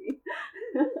word.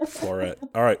 Floret.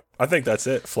 All right, I think that's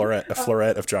it. Floret. A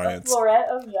floret of giants. A floret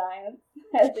of giants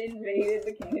has invaded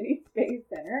the Kennedy Space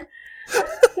Center,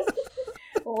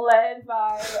 led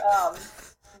by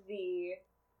the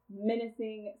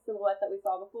menacing silhouette that we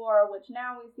saw before, which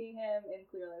now we see him in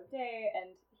clear light of day,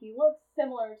 and he looks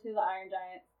similar to the Iron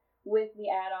Giant with the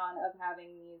add-on of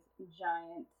having these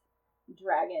giant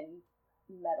dragon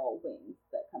metal wings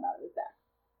that come out of his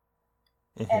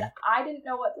back. And I didn't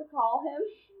know what to call him.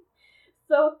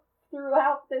 So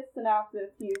throughout this synopsis,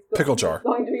 he's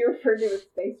going to be referred to as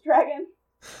Space Dragon.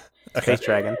 Okay. Space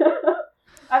Dragon.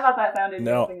 I thought that sounded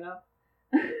interesting enough.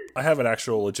 I have an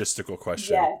actual logistical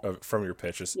question from your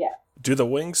pitches. Yeah. Do the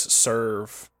wings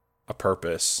serve a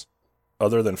purpose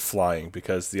other than flying?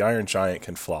 Because the Iron Giant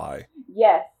can fly.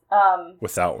 Yes.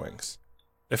 Without wings.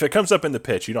 If it comes up in the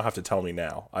pitch, you don't have to tell me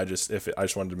now. I just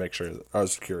wanted to make sure. I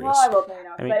was curious. Well, I will tell you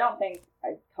now, because I don't think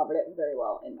I covered it very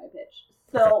well in my pitch.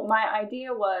 So my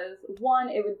idea was, one,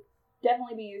 it would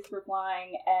definitely be used for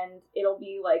flying, and it'll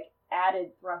be like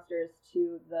added thrusters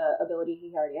to the ability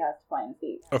he already has to fly in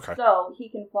space. Okay. So he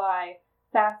can fly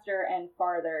faster and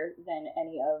farther than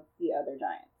any of the other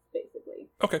giants, basically.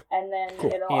 Okay. And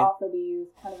then it'll also be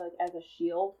used kind of like as a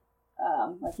shield.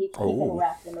 Like he can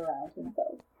wrap them around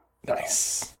himself.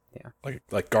 Nice. Yeah.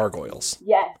 Like gargoyles.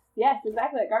 Yes,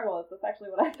 exactly like gargoyles. That's actually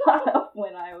what I thought of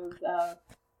when I was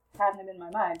had him in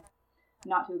my mind.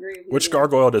 Not to agree with you. Which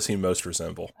gargoyle does he most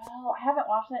resemble? Oh, I haven't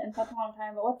watched it in such a long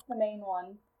time, but what's the main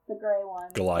one? The gray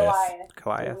one.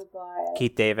 Goliath.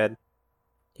 Keith David.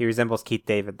 He resembles Keith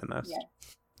David the most.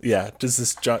 Yeah. Does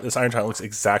this Iron Giant looks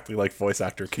exactly like voice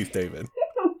actor Keith David?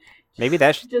 Maybe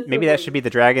that should be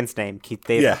the dragon's name, Keith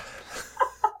David. Yeah.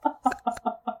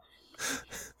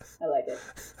 I like it.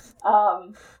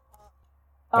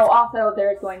 Also,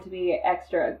 there's going to be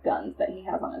extra guns that he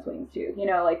has on his wings, too. You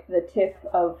know, like the tip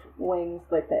of wings,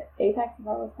 like the apex, is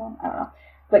that what it's called? I don't know.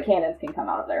 But cannons can come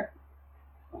out of there.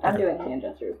 I'm doing hand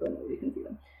gestures so nobody can see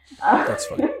them. That's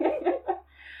funny.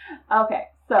 Okay,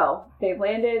 so they've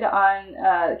landed on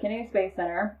the Kennedy Space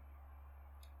Center,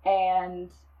 and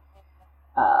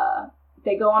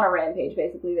they go on a rampage,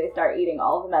 basically. They start eating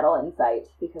all of the metal in sight,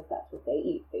 because that's what they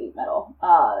eat. They eat metal.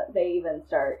 They even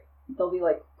start there'll be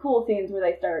like cool scenes where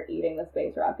they start eating the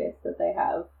space rockets that they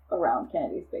have around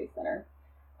Kennedy Space Center.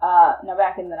 Now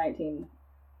back in the 1960s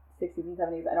and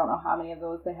 70s, I don't know how many of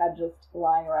those they had just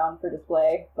lying around for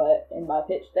display, but in my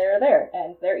pitch, they're there,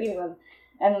 and they're eating them.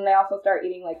 And then they also start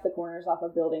eating like the corners off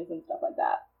of buildings and stuff like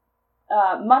that.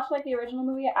 Much like the original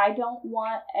movie, I don't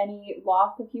want any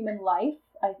loss of human life.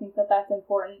 I think that that's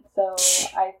important. So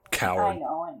Coward. I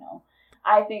know.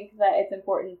 I think that it's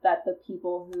important that the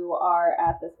people who are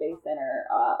at the Space Center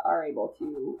are able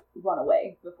to run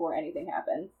away before anything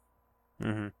happens.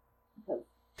 Mm-hmm. Because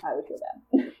I would feel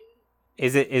bad.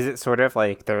 Is it sort of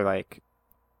like they're like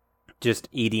just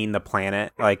eating the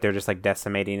planet, like they're just like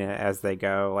decimating it as they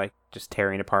go, like just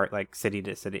tearing apart like city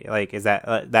to city? Like, is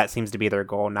that seems to be their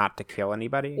goal, not to kill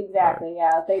anybody? Exactly.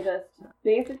 Yeah, they just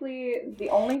basically the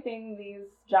only thing these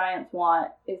giants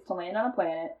want is to land on a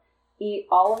planet, eat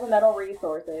all of the metal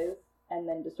resources, and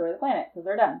then destroy the planet because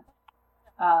they're done.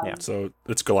 Yeah. So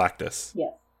it's Galactus.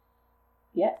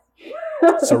 Yes.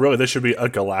 So really, this should be a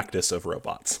Galactus of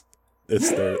robots.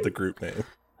 It's the group name.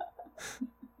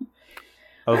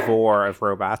 A war of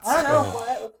robots. I don't know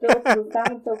what. It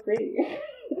sounded so pretty.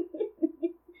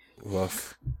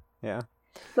 Woof. Yeah.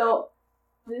 So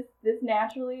this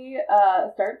naturally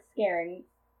starts scaring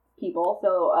people.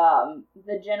 So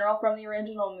the general from the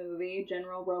original movie,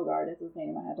 General Rogard is his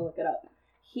name. I had to look it up.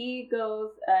 He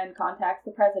goes and contacts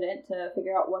the president to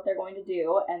figure out what they're going to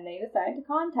do, and they decide to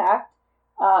contact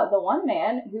the one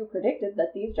man who predicted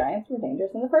that these giants were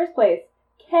dangerous in the first place,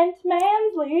 Kent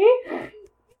Mansley.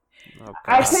 Oh,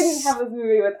 I couldn't have this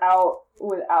movie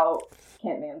without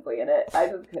Kent Mansley in it. I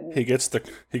just couldn't. He gets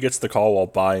the call while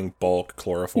buying bulk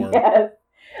chloroform. Yes.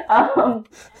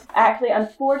 Actually,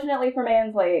 unfortunately for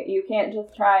Mansley, you can't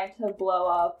just try to blow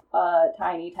up a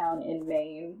tiny town in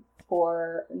Maine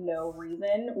for no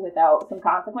reason without some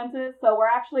consequences. So we're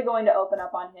actually going to open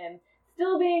up on him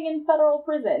still being in federal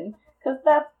prison, because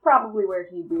that's probably where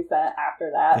he'd be sent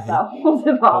after that. That was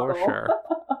impossible. For sure.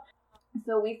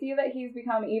 So we see that he's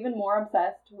become even more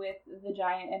obsessed with the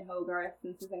giant and Hogarth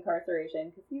since his incarceration,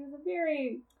 because he was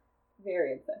very,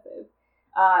 very obsessive.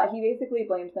 He basically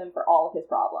blames them for all of his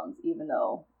problems, even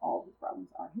though all of his problems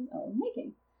are his own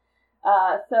making.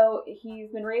 So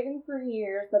he's been raving for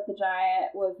years that the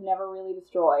giant was never really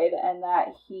destroyed, and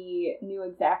that he knew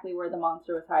exactly where the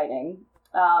monster was hiding.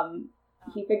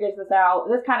 He figures this out.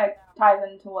 This kind of ties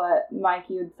into what Mike,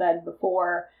 you had said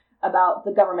before about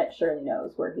the government surely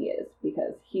knows where he is,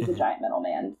 because he's a giant metal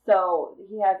man. So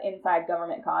he has inside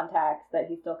government contacts that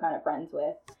he's still kind of friends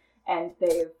with, and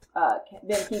they've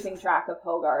been keeping track of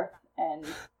Hogarth, and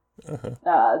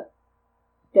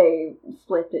they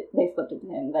slipped it to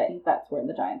him that that's where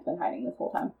the giant's been hiding this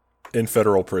whole time. In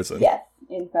federal prison. Yes,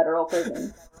 in federal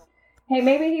prison. Hey,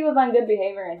 maybe he was on good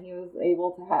behavior and he was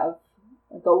able to have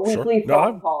like a weekly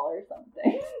phone call or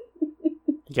something.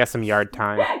 Get some yard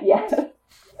time. Yes.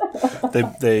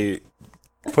 They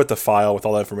put the file with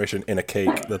all that information in a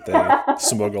cake that they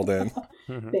smuggled in.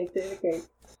 Baked in a cake.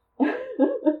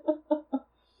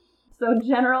 So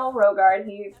General Rogard,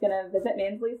 he's going to visit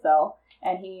Mansley's cell,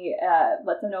 and he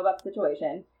lets him know about the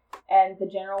situation. And the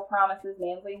general promises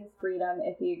Mansley his freedom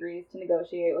if he agrees to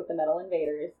negotiate with the metal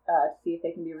invaders to see if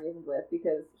they can be reasoned with,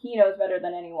 because he knows better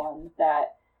than anyone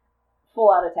that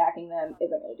full-out attacking them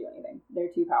isn't going to do anything. They're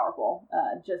too powerful.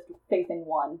 Just facing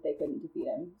one, they couldn't defeat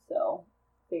him. So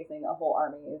facing a whole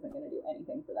army isn't going to do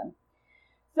anything for them.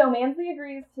 So Mansley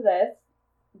agrees to this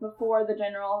before the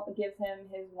general gives him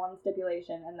his one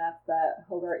stipulation, and that's that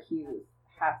Hogarth Hughes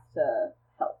has to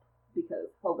help, because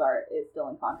Hogarth is still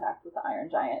in contact with the Iron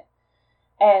Giant.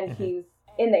 And he's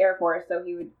in the Air Force, so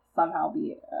he would somehow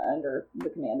be under the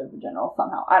command of the general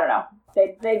somehow. I don't know.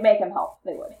 They'd make him help.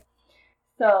 They would.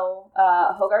 So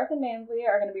Hogarth and Mansley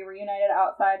are going to be reunited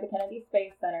outside the Kennedy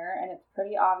Space Center, and it's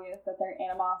pretty obvious that their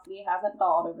animosity hasn't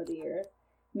thawed over the years.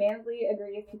 Mansley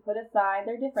agrees to put aside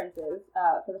their differences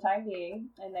for the time being,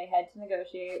 and they head to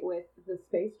negotiate with the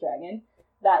Space Dragon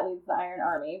that leads the Iron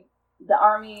Army. The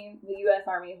U.S.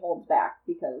 Army holds back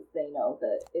because they know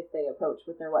that if they approach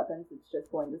with their weapons, it's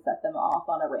just going to set them off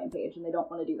on a rampage, and they don't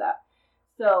want to do that.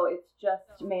 So it's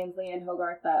just Mansley and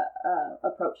Hogarth that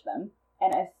approach them.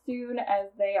 And as soon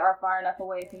as they are far enough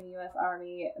away from the U.S.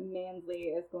 Army, Mansley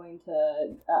is going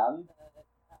to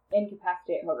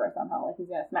incapacitate Hogarth somehow. Like, he's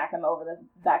going to smack him over the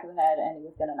back of the head, and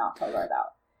he's going to knock Hogarth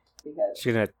out. Because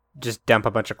she's going to just dump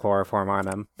a bunch of chloroform on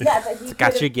him. Yeah, but he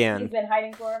got you again. He's been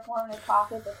hiding chloroform in his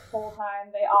pocket this whole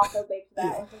time. They also baked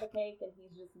that into the cake, and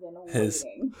he's just been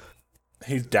waiting.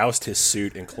 He doused his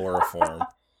suit in chloroform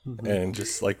and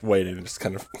just, like, waited and just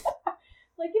kind of...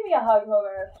 Like, give me a hug,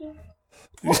 Hogarth.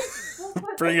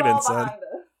 Bring it in, son.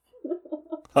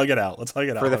 hug it out. Let's hug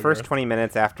it out. For the first 20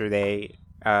 minutes after they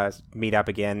meet up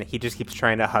again, he just keeps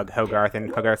trying to hug Hogarth,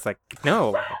 and Hogarth's like,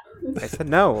 no. I said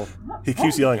no. He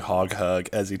keeps yelling hog hug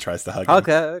as he tries to hug hug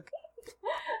him. hug.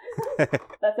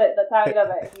 That's it. That's how he does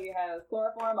it. He has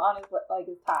chloroform on his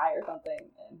his tie or something,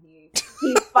 and he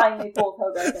finally pulls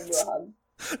Hogarth into a hug.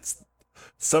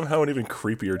 Somehow an even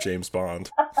creepier James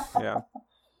Bond. Yeah.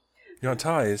 Your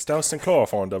tie is doused in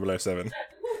chloroform, 007.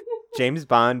 James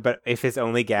Bond, but if his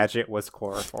only gadget was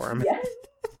chloroform. Yes.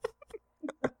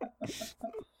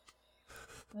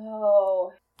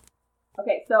 Oh.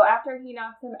 Okay, so after he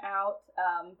knocks him out,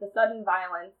 the sudden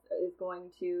violence is going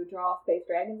to draw Space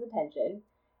Dragon's attention,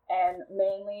 and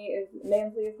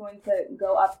Mansley is going to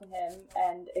go up to him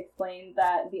and explain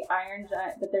that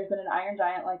that there's been an iron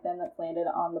giant like them that's landed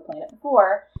on the planet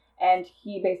before, and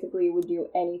he basically would do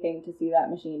anything to see that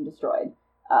machine destroyed.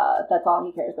 That's all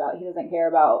he cares about. He doesn't care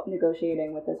about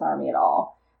negotiating with this army at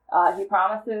all. He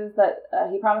promises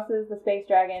the Space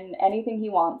Dragon anything he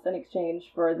wants in exchange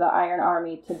for the Iron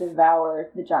Army to devour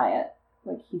the giant.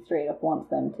 Like, he straight up wants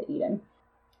them to eat him.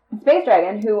 Space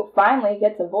Dragon, who finally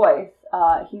gets a voice,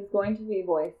 he's going to be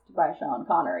voiced by Sean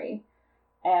Connery.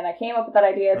 And I came up with that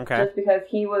idea just because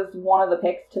he was one of the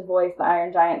picks to voice the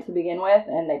Iron Giant to begin with,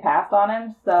 and they passed on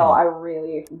him. So I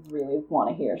really, really want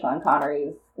to hear Sean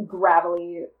Connery's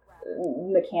gravelly,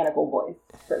 mechanical voice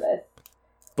for this.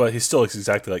 But he still looks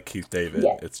exactly like Keith David.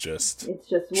 Yes. It's just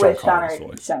Sean Connery's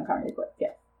voice.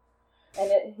 Yes. And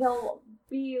it'll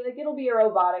be a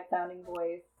robotic sounding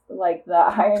voice, like the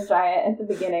Iron Giant at the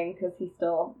beginning, because he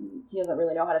doesn't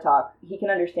really know how to talk. He can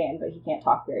understand, but he can't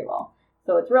talk very well.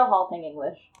 So it's real halting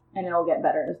English, and it'll get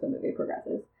better as the movie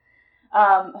progresses.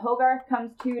 Hogarth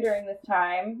comes to during this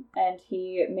time, and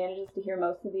he manages to hear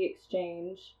most of the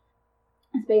exchange.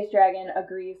 Space Dragon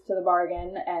agrees to the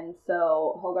bargain, and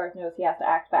so Hogarth knows he has to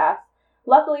act fast.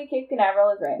 Luckily, Cape Canaveral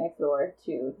is right next door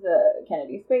to the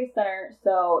Kennedy Space Center,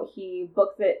 so he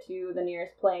books it to the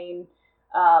nearest plane,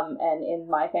 and in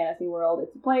my fantasy world,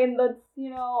 it's a plane that's,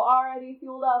 already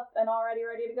fueled up and already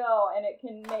ready to go, and it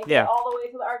can make it all the way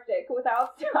to the Arctic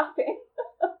without stopping.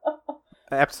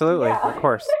 Absolutely, of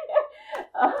course.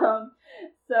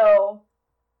 So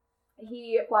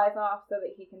he flies off so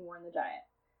that he can warn the giant.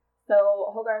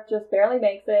 So Hogarth just barely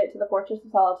makes it to the Fortress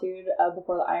of Solitude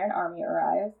before the Iron Army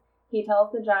arrives. He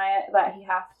tells the giant that he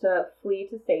has to flee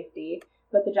to safety,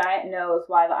 but the giant knows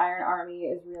why the Iron Army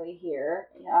is really here.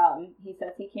 He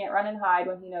says he can't run and hide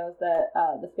when he knows that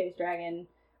the Space Dragon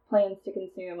plans to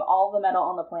consume all the metal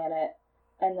on the planet,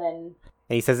 and then...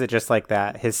 And he says it just like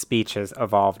that. His speech has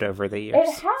evolved over the years.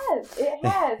 It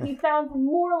has. He sounds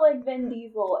more like Vin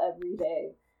Diesel every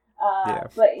day. Yeah.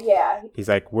 But yeah. He's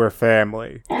like, we're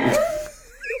family.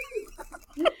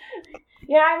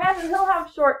 Yeah, I imagine he'll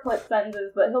have short clip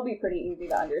sentences, but he'll be pretty easy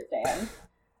to understand.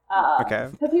 Okay.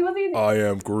 Because he was easy. I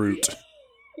am Groot.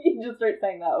 He just starts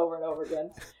saying that over and over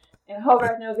again. And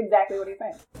Hogarth knows exactly what he's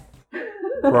saying.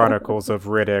 Chronicles of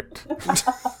Riddick.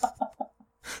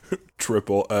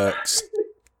 Triple X.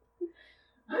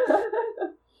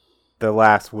 The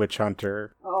Last Witch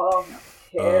Hunter. Oh,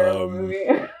 terrible movie.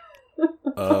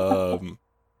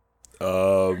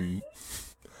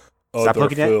 Stop Other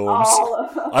looking films.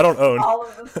 I don't own. All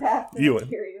of the Fast and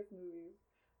Furious movies.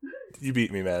 You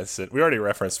beat me, Madison. We already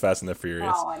referenced Fast and the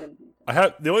Furious. Oh, I didn't think so. I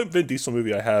have the only Vin Diesel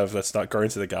movie I have that's not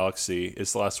Guardians of the Galaxy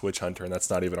is The Last Witch Hunter, and that's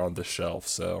not even on this shelf.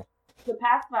 So The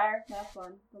Pacifier, that's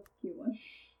one. That's a cute one.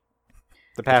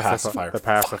 The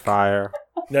Pacifier.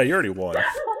 No, you already won.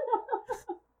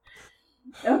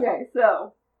 Okay,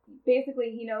 so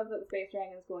basically he knows that the Space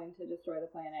Dragon is going to destroy the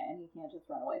planet, and he can't just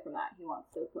run away from that. He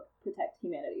wants to protect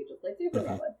humanity, just like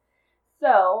Superman would.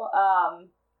 So,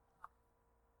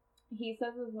 he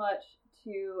says as much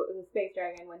to the Space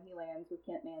Dragon when he lands with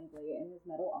Kent Mansley in his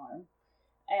metal arm.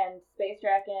 And Space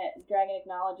Dragon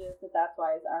acknowledges that that's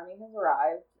why his army has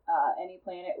arrived. Any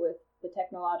planet with the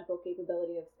technological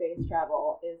capability of space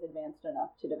travel is advanced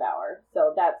enough to devour.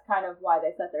 So that's kind of why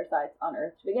they set their sights on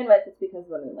Earth to begin with. It's because of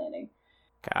the moon landing.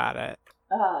 Got it.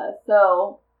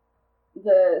 So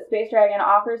the Space Dragon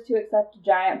offers to accept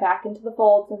Giant back into the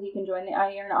fold so he can join the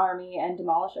Iron Army and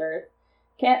demolish Earth.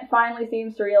 Kent finally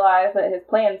seems to realize that his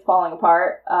plan's falling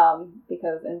apart,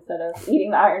 because instead of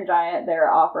eating the Iron Giant,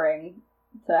 they're offering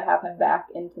to have him back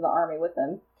into the army with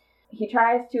them. He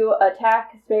tries to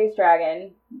attack Space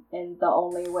Dragon in the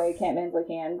only way Kent Mansley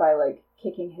can, by,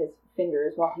 kicking his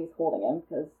fingers while he's holding him,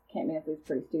 because Kent Mansley's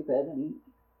pretty stupid, and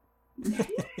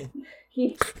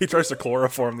he tries to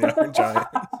chloroform the Iron Giant.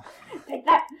 Take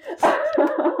that!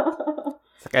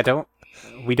 It's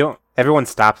like, everyone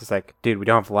stops. It's like, dude, we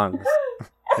don't have lungs.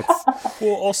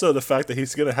 Well, also the fact that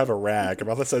he's going to have a rag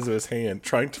about the size of his hand,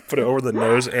 trying to put it over the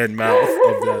nose and mouth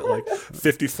of that, like,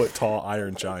 50-foot tall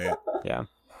iron giant. Yeah.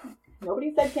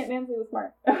 Nobody said Kent Mansley was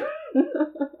smart.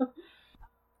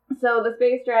 So the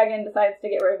space dragon decides to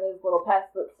get rid of his little pest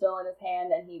that's still in his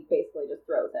hand, and he basically just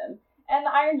throws him. And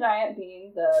the Iron Giant,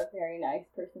 being the very nice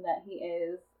person that he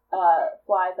is,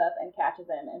 flies up and catches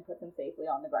him and puts him safely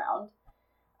on the ground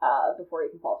before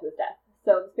he can fall to his death.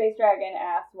 So the space dragon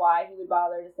asks why he would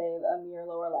bother to save a mere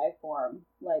lower life form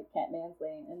like Kent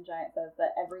Mansley, and Giant says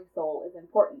that every soul is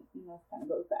important. And this kind of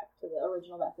goes back to the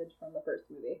original message from the first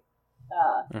movie.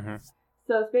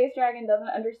 So Space Dragon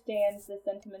doesn't understand the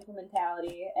sentimental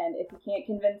mentality, and if he can't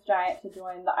convince Giant to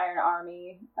join the Iron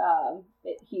Army,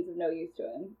 he's of no use to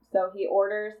him. So he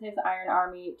orders his Iron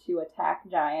Army to attack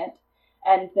Giant,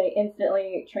 and they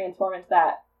instantly transform into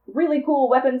that really cool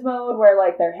weapons mode where,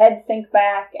 like, their heads sink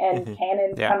back and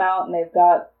cannons come out, and they've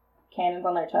got cannons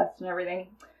on their chests and everything.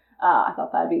 I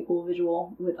thought that'd be a cool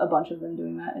visual with a bunch of them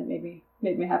doing that. It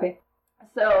made me happy.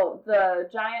 So the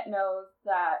Giant knows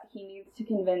that he needs to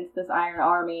convince this Iron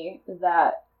Army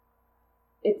that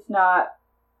it's not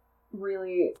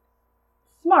really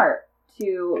smart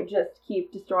to just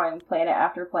keep destroying planet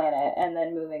after planet and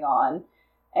then moving on.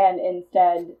 And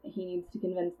instead, he needs to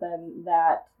convince them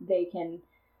that they can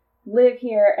live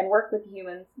here and work with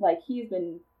humans like he's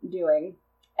been doing.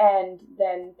 And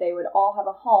then they would all have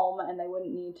a home and they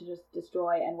wouldn't need to just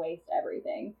destroy and waste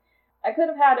everything. I could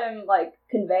have had him, like,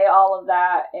 convey all of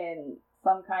that in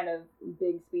some kind of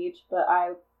big speech, but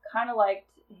I kind of liked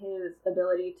his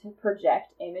ability to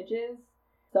project images.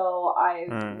 So I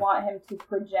want him to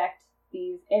project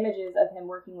these images of him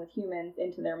working with humans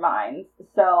into their minds.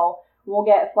 So we'll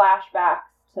get flashbacks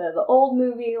to the old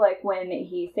movie, like when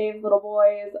he saves little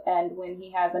boys and when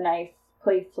he has a nice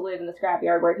place to live in the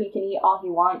scrapyard where he can eat all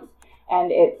he wants. And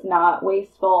it's not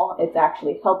wasteful. It's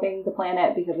actually helping the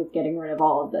planet because it's getting rid of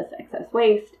all of this excess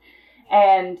waste.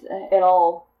 And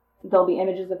there'll be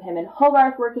images of him and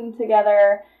Hogarth working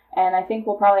together. And I think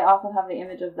we'll probably also have the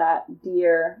image of that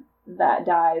deer that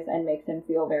dies and makes him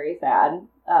feel very sad.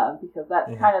 Because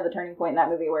that's kind of the turning point in that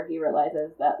movie where he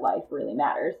realizes that life really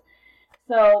matters.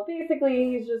 So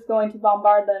basically, he's just going to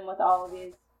bombard them with all of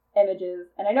these images,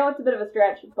 and I know it's a bit of a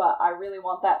stretch, but I really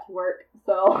want that to work,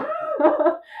 so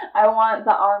I want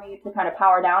the army to kind of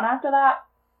power down after that,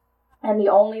 and the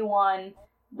only one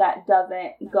that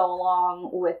doesn't go along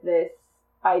with this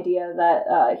idea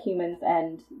that humans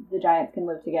and the Giants can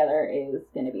live together is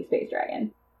going to be Space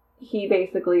Dragon. He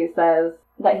basically says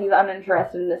that he's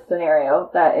uninterested in this scenario,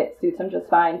 that it suits him just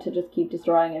fine to just keep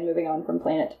destroying and moving on from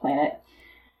planet to planet.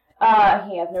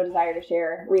 He has no desire to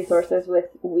share resources with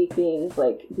weak beings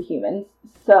like the humans.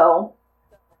 So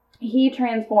he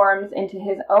transforms into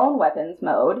his own weapons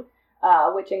mode,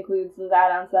 which includes those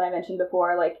add-ons that I mentioned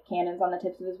before, like cannons on the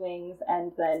tips of his wings,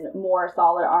 and then more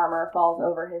solid armor falls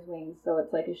over his wings, so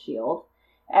it's like a shield.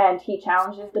 And he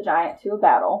challenges the Giant to a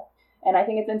battle. And I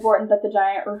think it's important that the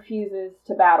Giant refuses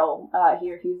to battle.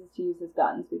 He refuses to use his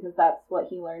guns, because that's what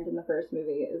he learned in the first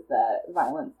movie, is that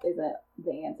violence isn't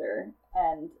the answer.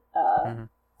 And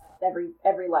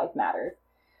every life matters.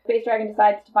 Space Dragon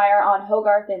decides to fire on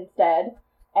Hogarth instead,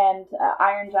 and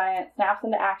Iron Giant snaps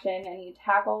into action, and he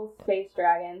tackles Space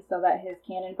Dragon so that his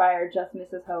cannon fire just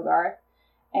misses Hogarth.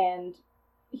 And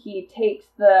he takes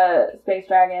the Space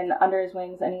Dragon under his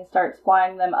wings, and he starts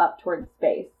flying them up towards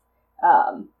space.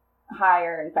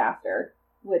 Higher and faster,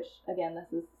 which, again,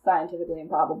 this is scientifically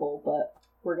improbable, but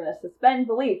we're going to suspend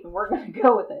belief and we're going to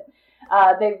go with it.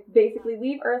 They basically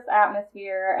leave Earth's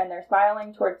atmosphere and they're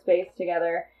spiraling towards space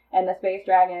together, and the Space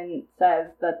Dragon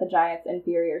says that the Giant's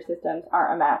inferior systems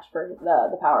aren't a match for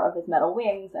the power of his metal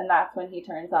wings, and that's when he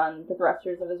turns on the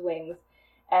thrusters of his wings,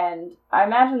 and I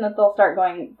imagine that they'll start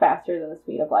going faster than the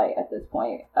speed of light at this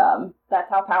point. That's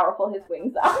how powerful his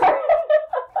wings are.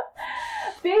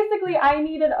 Basically, I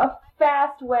needed a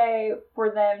fast way for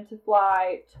them to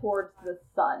fly towards the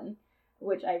sun,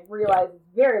 which I realize is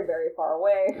very, very far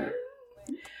away.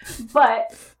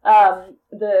 But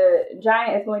the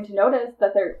Giant is going to notice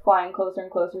that they're flying closer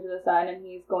and closer to the sun, and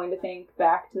he's going to think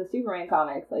back to the Superman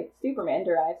comics. Like, Superman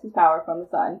derives his power from the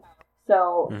sun.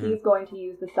 So he's going to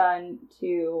use the sun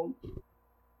to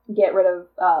get rid of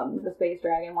the Space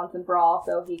Dragon once and for all,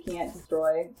 so he can't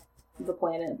destroy the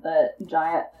planet that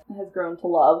Giant has grown to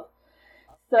love.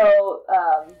 So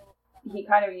he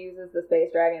kind of uses the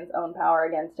Space Dragon's own power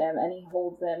against him, and he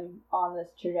holds him on this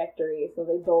trajectory, so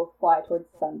they both fly towards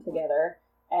the sun together,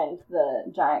 and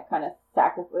the Giant kind of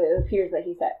it appears that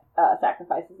he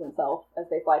sacrifices himself as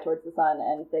they fly towards the sun,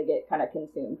 and they get kind of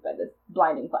consumed by this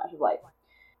blinding flash of light.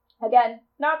 Again,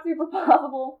 not super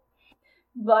possible,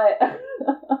 But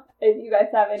if you guys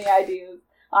have any ideas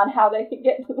on how they can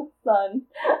get to the sun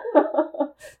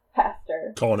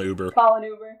faster, call an Uber.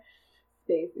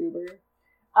 Space Uber.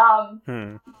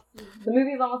 The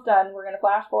movie's almost done. We're going to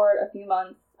flash forward a few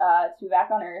months to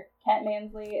back on Earth. Kent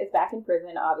Mansley is back in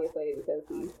prison, obviously, because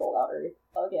he sold out Earth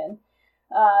again.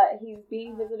 He's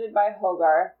being visited by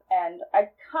Hogarth, and I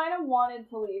kind of wanted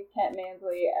to leave Kent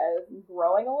Mansley as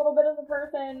growing a little bit as a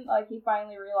person. Like, he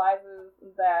finally realizes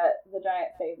that the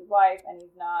giant saved his life, and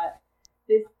he's not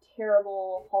this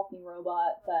terrible hulking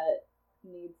robot that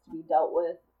needs to be dealt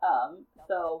with.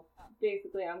 So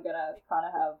basically I'm gonna kind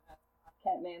of have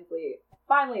Kent Mansley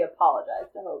finally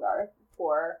apologize to Hogarth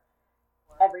for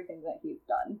everything that he's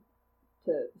done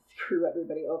to screw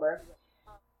everybody over.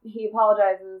 He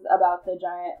apologizes about the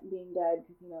giant being dead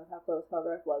because he knows how close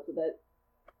Hogarth was with it.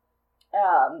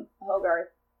 Hogarth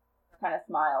kind of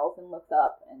smiles and looks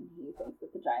up, and he thinks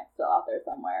that the giant's still out there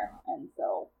somewhere. And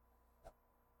so,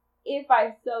 if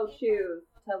I so choose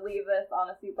to leave this on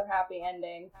a super happy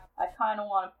ending, I kind of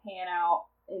want to pan out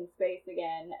in space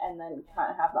again, and then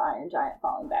kind of have the Iron Giant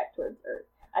falling back towards Earth.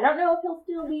 I don't know if he'll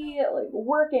still be like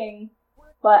working,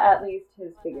 but at least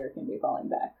his figure can be falling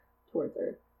back towards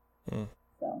Earth.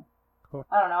 So, cool.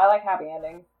 I don't know. I like happy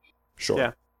endings. Sure.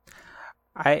 Yeah.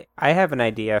 I have an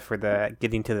idea for the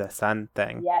getting to the sun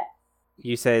thing. Yes.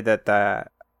 You say that the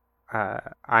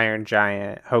Iron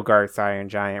Giant, Hogarth's Iron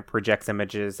Giant, projects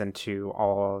images into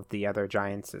all of the other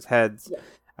giants' heads, yes.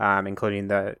 Including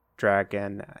the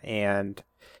dragon, and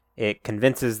it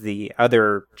convinces the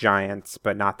other giants,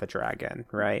 but not the dragon,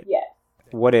 right? Yes.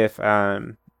 What if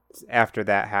after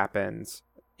that happens,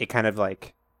 it kind of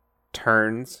like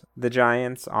turns the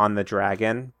giants on the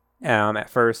dragon at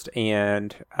first,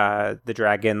 and the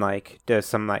dragon like does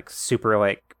some like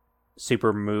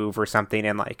super move or something,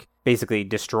 and like basically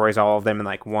destroys all of them in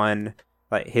like one,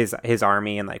 like his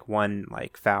army in like one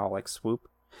like foul like swoop,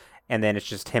 and then it's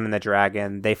just him and the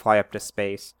dragon. They fly up to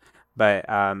space, but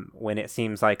when it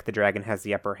seems like the dragon has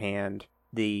the upper hand,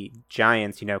 the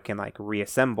giants, can like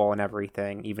reassemble and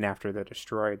everything even after they're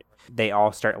destroyed. They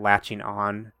all start latching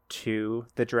on to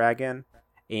the dragon,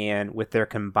 and with their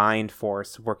combined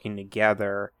force working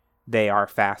together, they are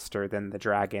faster than the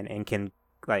dragon and can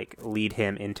like lead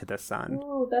him into the sun.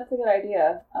 Ooh, that's a good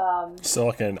idea. So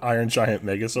like an Iron Giant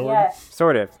Megazord? Yes.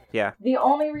 Sort of, yeah. The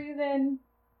only reason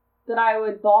that I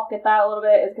would balk at that a little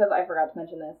bit is because I forgot to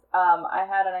mention this. I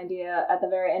had an idea at the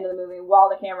very end of the movie, while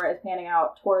the camera is panning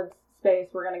out towards space,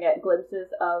 we're going to get glimpses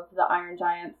of the Iron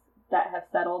Giants that have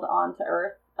settled onto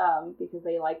Earth, because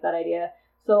they like that idea.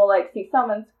 So we'll like see some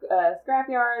in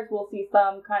scrapyards, we'll see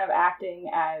some kind of acting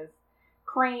as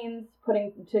cranes,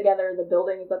 putting together the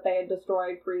buildings that they had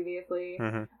destroyed previously.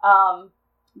 Mm-hmm.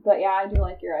 But yeah, I do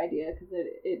like your idea, because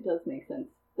it does make sense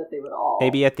that they would all...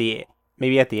 Maybe at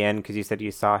the end, because you said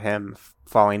you saw him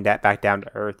falling back down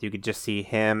to Earth, you could just see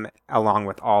him along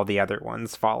with all the other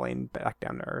ones falling back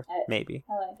down to Earth. Maybe.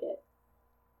 I like it.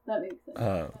 That makes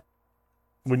sense.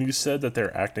 When you said that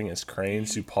they're acting as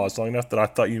cranes, you paused long enough that I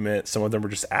thought you meant some of them were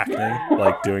just acting,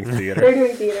 like doing theater. They're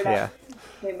doing theater now. Yeah.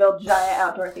 They build giant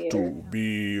outdoor theaters. To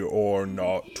be or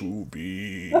not to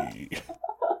be.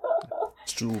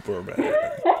 Superman.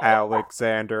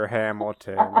 Alexander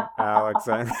Hamilton.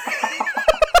 Alexander.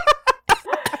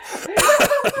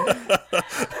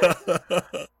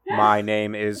 My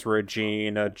name is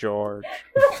Regina George.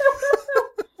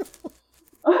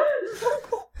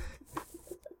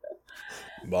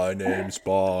 My name's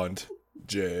Bond.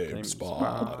 James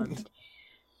Bond.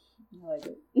 I like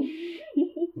it.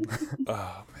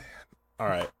 Oh, man. All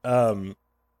right.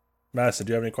 Madison,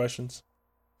 do you have any questions?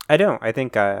 I don't. I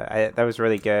think that was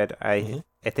really good. I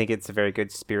think it's a very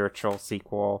good spiritual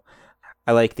sequel.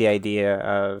 I like the idea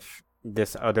of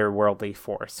this otherworldly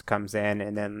force comes in,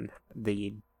 and then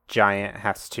the giant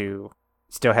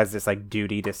still has this like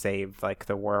duty to save like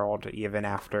the world even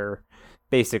after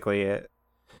basically it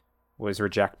was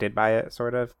rejected by it,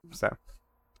 sort of. So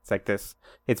it's like this.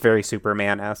 It's very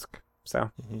Superman-esque.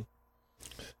 So. Mm-hmm.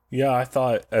 Yeah, I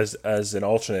thought as an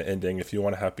alternate ending, if you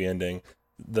want a happy ending,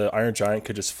 the Iron Giant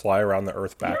could just fly around the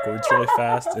Earth backwards really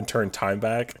fast and turn time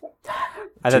back.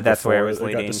 I thought that's where it was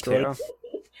leading to.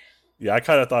 Yeah, I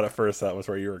kind of thought at first that was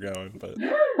where you were going, but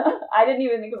I didn't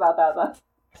even think about that.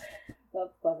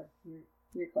 That's clever.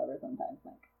 You're clever sometimes,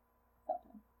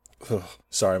 Mike.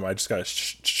 Sorry, I just got a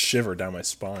shiver down my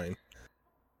spine.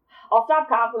 I'll stop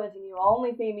complimenting you. I'll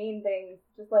only say mean things,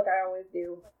 just like I always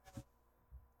do.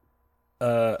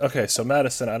 Okay, so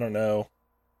Madison, I don't know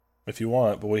if you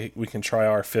want, but we can try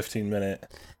our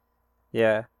 15-minute...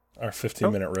 Yeah. Our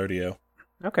 15-minute rodeo.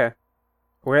 Okay.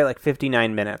 We're at like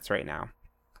 59 minutes right now.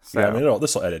 So. Yeah, I mean,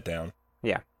 this will edit down.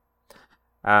 Yeah.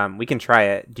 We can try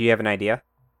it. Do you have an idea?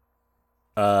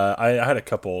 I had a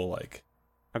couple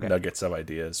Okay. nuggets of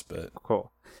ideas, but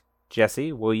Cool.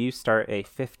 Jesse, will you start a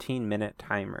 15-minute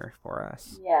timer for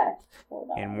us? Yes. Hold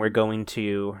on. And we're going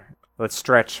to let's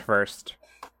stretch first.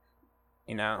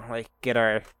 Get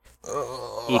our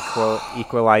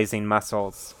equalizing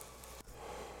muscles,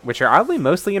 which are oddly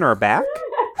mostly in our back.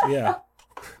 Yeah.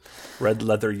 Red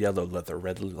leather, yellow leather,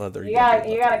 red leather. You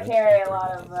gotta carry a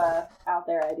lot of out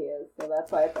there ideas, so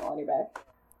that's why it's all on your back.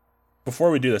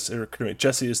 Before we do this,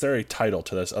 Jesse, is there a title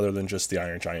to this other than just the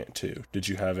Iron Giant 2? Did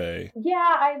you have a... Yeah,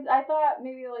 I thought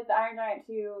maybe like the Iron Giant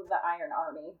 2, the Iron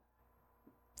Army.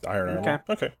 The Iron Army?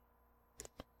 Okay.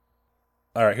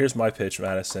 All right, here's my pitch,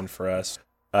 Madison, for us.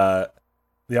 The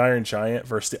Iron Giant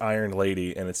versus the Iron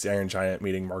Lady, and it's the Iron Giant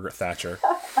meeting Margaret Thatcher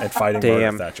and fighting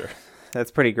Margaret Thatcher. That's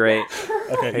pretty great.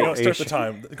 Okay, you don't start the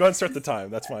time. Go ahead and start the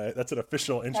time. That's an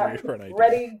official entry for an idea.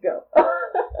 Ready, go.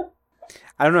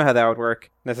 I don't know how that would work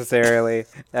necessarily,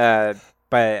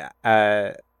 but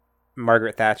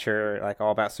Margaret Thatcher,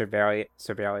 all about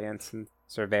surveillance and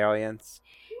surveillance.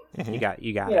 Mm-hmm. You got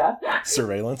Yeah. it.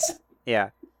 Surveillance. Yeah.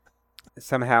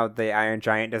 Somehow the Iron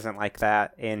Giant doesn't like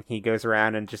that, and he goes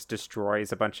around and just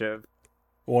destroys a bunch of.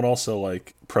 Well, and also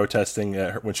protesting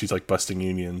at her when she's busting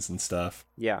unions and stuff.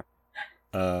 Yeah.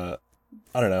 I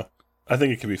don't know. I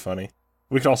think it could be funny.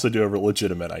 We can also do a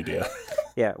legitimate idea.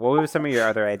 Yeah, what were some of your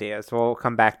other ideas? We'll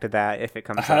come back to that if it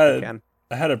comes up again.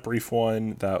 I had a brief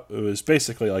one that it was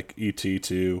basically like E.T.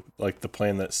 2, the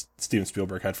plan that Steven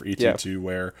Spielberg had for E.T. 2,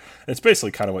 where it's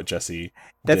basically kind of what Jesse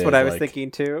That's did, what I was thinking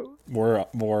too.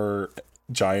 More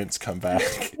giants come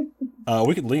back.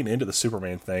 We could lean into the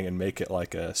Superman thing and make it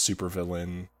like a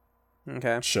supervillain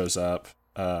shows up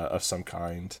of some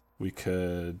kind. We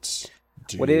could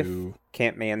do... What if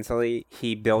Camp Mansley,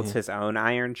 he builds his own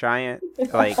Iron Giant,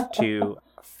 to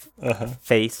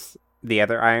face the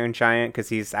other Iron Giant because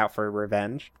he's out for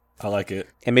revenge? I like it.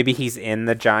 And maybe he's in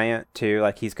the giant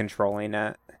too, he's controlling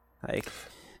it.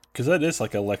 Because that is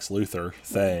like a Lex Luthor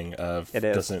thing of it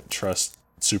is. Doesn't trust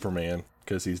Superman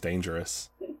because he's dangerous.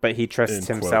 But he trusts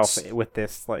himself with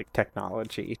this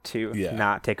technology to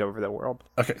not take over the world.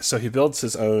 Okay, so he builds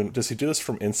his own. Does he do this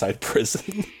from inside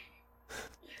prison?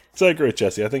 So I agree with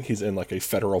Jesse. I think he's in a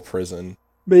federal prison.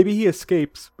 Maybe he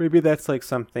escapes. Maybe that's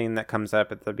something that comes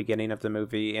up at the beginning of the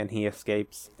movie, and he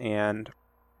escapes, and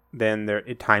then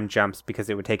time jumps because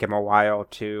it would take him a while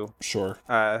to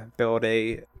build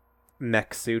a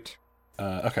mech suit.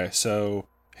 Okay, so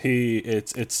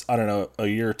it's I don't know, a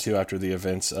year or two after the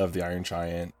events of the Iron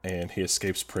Giant, and he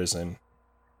escapes prison,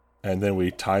 and then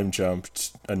we time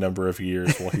jumped a number of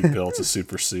years while he builds a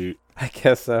super suit. I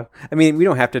guess so. I mean, we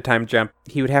don't have to time jump.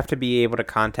 He would have to be able to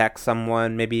contact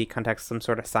someone, maybe contact some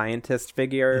sort of scientist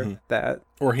figure that...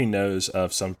 Or he knows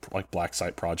of some black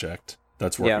site project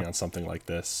that's working on something like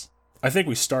this. I think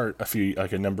we start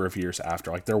a number of years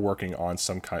after. They're working on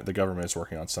the government is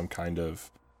working on some kind of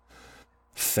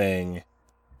thing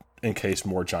in case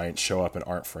more giants show up and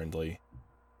aren't friendly.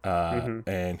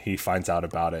 And he finds out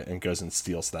about it and goes and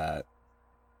steals that.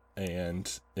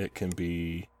 And it can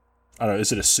be... I don't know,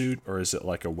 is it a suit or is it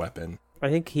a weapon? I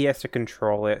think he has to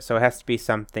control it, so it has to be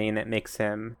something that makes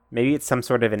him... Maybe it's some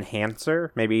sort of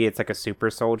enhancer. Maybe it's a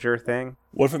super soldier thing.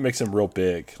 What if it makes him real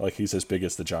big? He's as big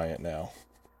as the giant now.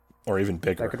 Or even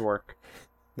bigger. That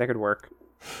could work.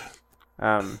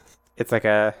 It's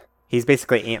he's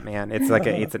basically Ant-Man. It's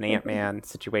it's an Ant-Man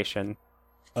situation.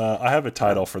 I have a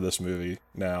title for this movie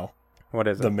now. What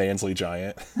is it? The Mansley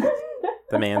Giant.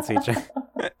 The Mansley Giant.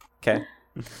 Okay.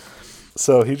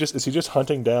 So is he just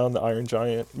hunting down the Iron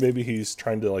Giant? Maybe he's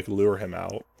trying to lure him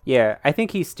out. Yeah, I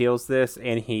think he steals this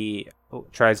and he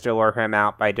tries to lure him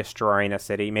out by destroying a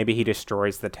city. Maybe he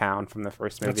destroys the town from the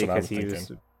first movie because he was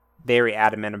very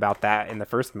adamant about that in the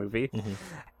first movie.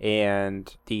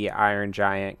 And the Iron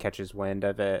Giant catches wind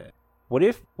of it. What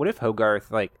if Hogarth,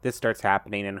 this starts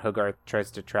happening and Hogarth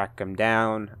tries to track him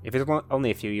down? If it's only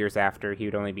a few years after, he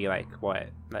would only be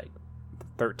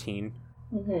 13.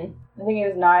 I think he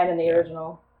was 9 in the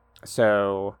original.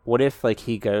 So what if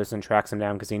he goes and tracks him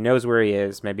down because he knows where he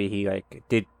is? Maybe he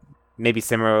maybe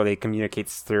similarly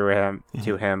communicates through him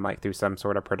to him through some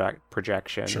sort of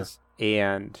projections. Sure.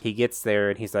 And he gets there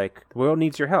and he's like, the world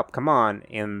needs your help, come on.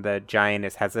 And the giant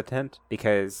is hesitant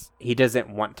because he doesn't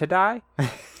want to die.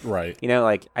 Right.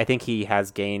 I think he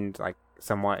has gained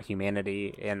somewhat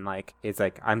humanity and it's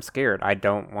I'm scared, I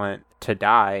don't want to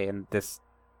die, and this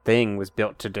thing was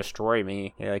built to destroy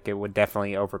me. It would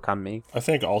definitely overcome me. I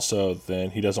think also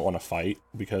then he doesn't want to fight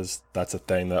because that's a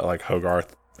thing that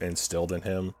Hogarth instilled in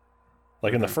him.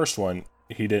 In the first one,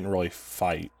 he didn't really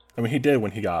fight. I mean, he did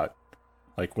when he got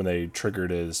like when they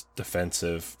triggered his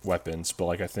defensive weapons, but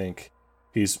like I think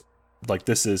he's like,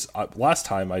 this is last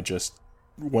time I just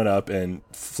went up and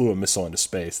flew a missile into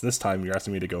space. This time you're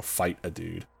asking me to go fight a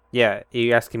dude. Yeah,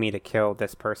 you're asking me to kill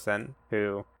this person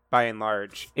who, by and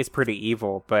large, is pretty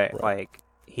evil, but Right. like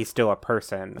he's still a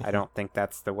person. I don't think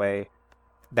that's the way.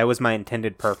 That was my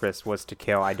intended purpose, was to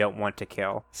kill. I don't want to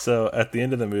kill. So at the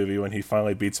end of the movie, when he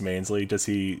finally beats Mansley, does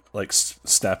he like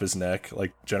snap his neck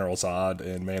like General Zod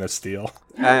in Man of Steel?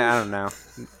 I don't know.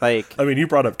 Like, I mean, you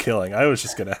brought up killing. I was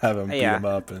just gonna have him beat Yeah. him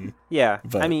up, and yeah.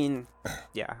 But- I mean,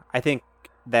 yeah. I think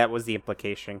that was the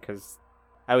implication, because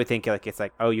I would think like it's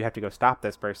like, oh, you have to go stop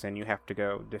this person. You have to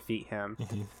go defeat him.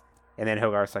 Mhm. And then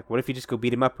Hogarth's like, what if you just go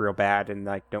beat him up real bad and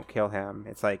like don't kill him?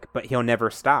 It's like, but he'll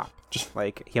never stop.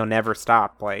 Like he'll never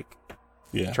stop like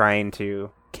yeah. trying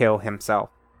to kill himself,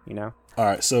 you know? All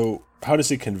right. So how does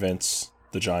he convince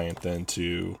the giant then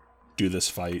to do this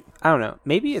fight? I don't know.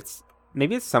 Maybe it's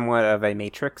somewhat of a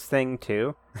Matrix thing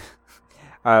too.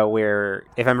 Where,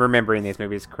 if I'm remembering these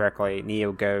movies correctly,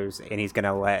 Neo goes and he's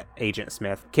gonna let Agent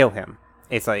Smith kill him.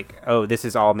 It's like, oh, this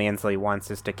is all Mansley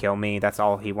wants, is to kill me. That's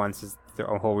all he wants, is the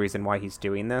whole reason why he's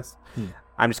doing this.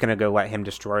 I'm just gonna go let him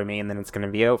destroy me, and then it's gonna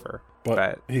be over.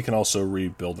 But he can also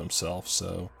rebuild himself,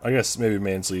 so I guess maybe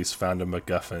Mansley's found a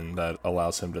MacGuffin that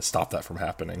allows him to stop that from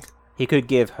happening. He could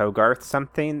give Hogarth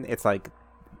something. It's like,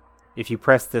 if you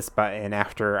press this button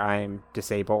after I'm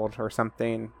disabled or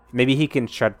something, maybe he can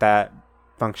shut that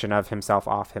function of himself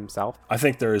off himself. I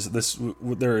think there is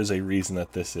a reason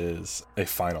that this is a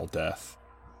final death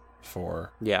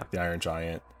for Yeah. the Iron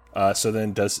Giant. So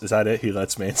then is that it? He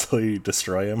lets Mansley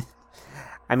destroy him?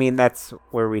 I mean, that's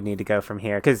where we need to go from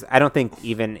here, because I don't think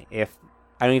even if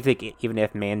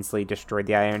Mansley destroyed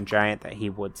the Iron Giant, that he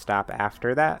would stop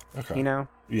after that. Okay. You know,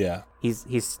 Yeah.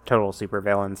 he's total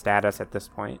supervillain status at this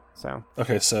point. So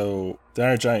Okay, so the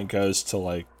Iron Giant goes to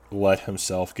like let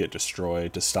himself get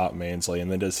destroyed to stop Mansley, and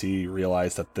then does he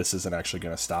realize that this isn't actually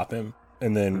going to stop him,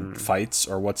 and then fights,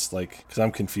 or what's like? Because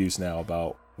I'm confused now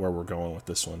about where we're going with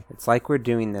this one. it's like we're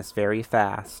doing this very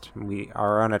fast. We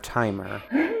are on a timer.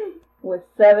 With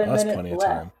 7 That's minutes plenty of left.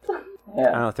 time. I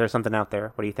don't know if there's something out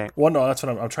there. What do you think? Well, no, that's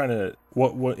what I'm trying to.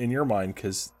 What in your mind?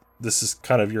 Because this is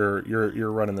kind of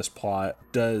you're running this plot.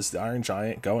 Does the Iron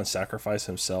Giant go and sacrifice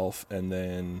himself, and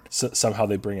then somehow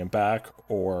they bring him back,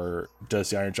 or does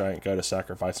the Iron Giant go to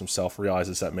sacrifice himself,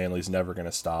 realizes that Manley's never going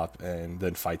to stop, and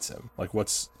then fights him? Like,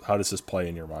 how does this play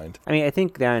in your mind? I mean, I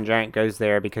think the Iron Giant goes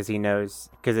there because he knows,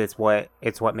 because it's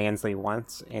what Mansley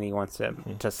wants, and he wants to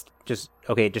just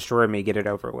destroy me, get it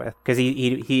over with. Because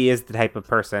he is the type of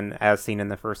person, as seen in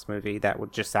the first movie, that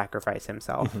would just sacrifice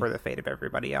himself for the fate of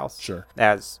everybody else. Sure.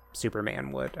 As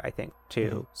Superman would, I think,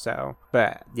 too. So,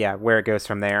 but yeah, where it goes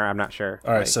from there, I'm not sure.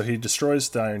 All right, so he destroys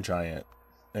the Iron Giant,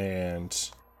 and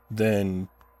then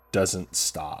doesn't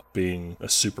stop being a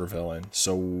supervillain.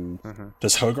 So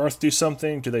does Hogarth do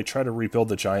something? Do they try to rebuild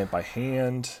the giant by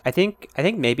hand? I think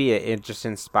maybe it just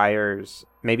inspires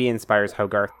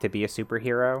Hogarth to be a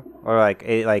superhero, or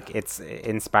it's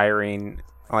inspiring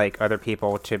like other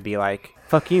people to be like,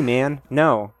 fuck you, man.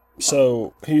 No.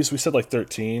 So we said like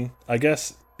 13. I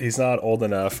guess he's not old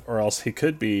enough, or else he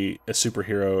could be a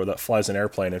superhero that flies an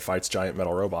airplane and fights giant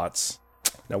metal robots.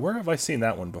 Now, where have I seen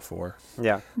that one before?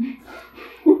 Yeah.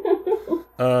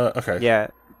 Okay. Yeah.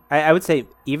 I would say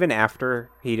even after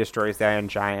he destroys the Iron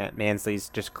Giant, Mansley's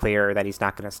just clear that he's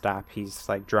not going to stop. He's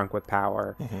like drunk with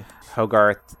power.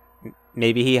 Hogarth,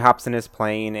 maybe he hops in his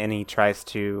plane and he tries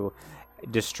to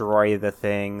destroy the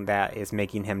thing that is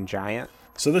making him giant.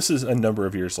 So this is a number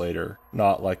of years later,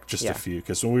 not like just a few.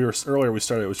 Because when we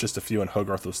started, it was just a few, and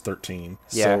Hogarth was 13.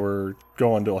 Yeah. So we're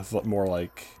going to more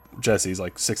like Jesse's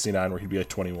like 69, where he'd be like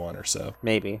 21 or so.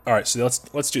 Maybe. All right, so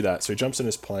let's do that. So he jumps in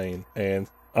his plane, and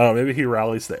I don't know, maybe he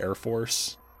rallies the Air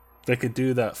Force. They could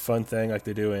do that fun thing like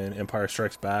they do in Empire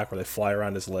Strikes Back, where they fly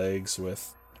around his legs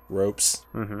with ropes.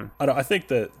 I think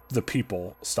that the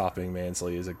people stopping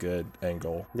Mansley is a good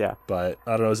angle. Yeah. But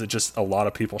I don't know, is it just a lot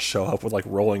of people show up with like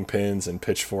rolling pins and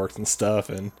pitchforks and stuff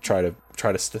and try to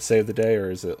save the day,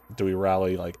 or do we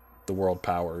rally like the world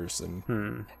powers?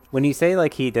 And When you say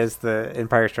like he does the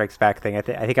Empire Strikes Back thing, I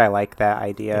think I like that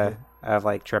idea of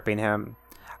like tripping him.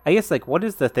 I guess like what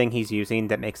is the thing he's using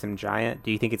that makes him giant?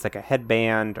 Do you think it's like a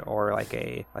headband or like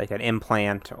an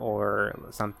implant or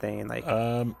something like?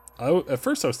 At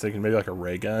first I was thinking maybe like a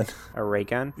ray gun. A ray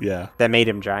gun? Yeah. That made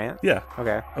him giant? Yeah.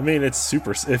 Okay. I mean,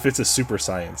 if it's a super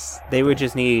science. They would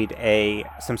just need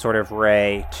some sort of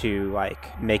ray to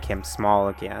like make him small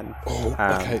again. Oh,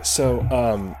 okay.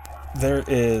 So there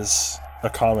is a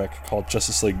comic called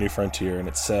Justice League New Frontier, and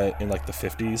it's set in like the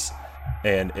 50s,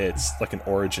 and it's like an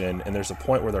origin, and there's a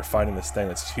point where they're fighting this thing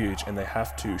that's huge, and they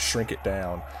have to shrink it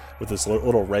down with this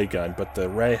little ray gun, but the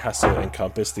ray has to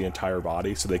encompass the entire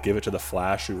body, so they give it to the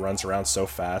Flash, who runs around so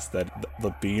fast that the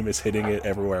beam is hitting it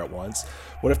everywhere at once.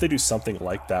 What if they do something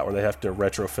like that, where they have to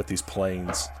retrofit these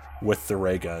planes with the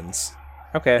ray guns?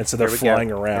 Okay. And so they're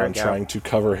flying around trying to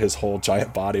cover his whole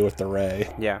giant body with the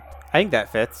ray. Yeah. I think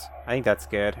that fits. I think that's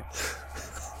good.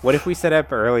 What if we set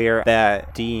up earlier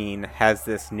that Dean has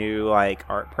this new like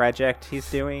art project he's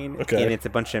doing, and it's a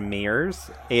bunch of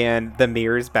mirrors, and the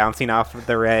mirrors bouncing off of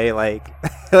the ray, like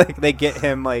they get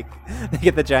him, like they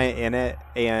get the giant in it,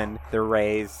 and the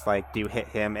rays like do hit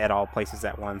him at all places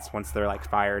at once they're like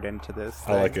fired into this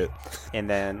thing. I like it. And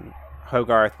then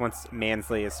Hogarth, once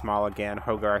Mansley is small again,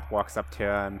 Hogarth walks up to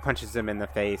him, punches him in the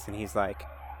face, and he's like,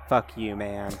 "Fuck you,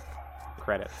 man."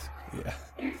 Credits. Yeah.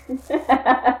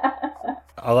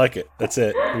 I like it. That's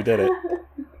it. We did it.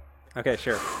 Okay,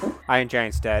 sure. Iron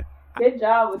Giant's dead. Good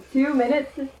job with 2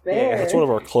 minutes to spare. Yeah, that's one of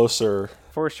our closer.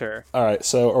 For sure. All right,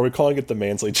 so are we calling it the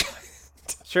Mansley Giant?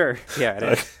 Sure. Yeah, it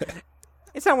is.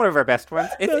 It's not one of our best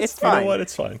ones. It's fine. You know what?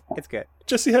 It's fine. It's good.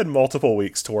 Jessie had multiple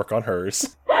weeks to work on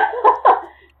hers.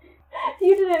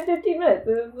 You did it in 15 minutes.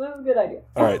 It was a good idea.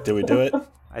 All right, did we do it?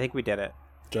 I think we did it.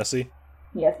 Jessie?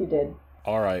 Yes, you did.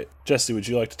 All right. Jessie, would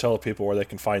you like to tell people where they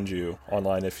can find you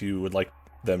online if you would like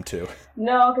them to?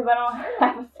 No, because I don't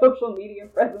have a social media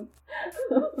presence.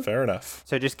 Fair enough.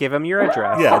 So just give them your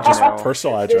address. Yeah, just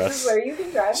personal address. This is where you can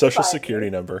drive. Social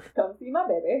security number. Come see my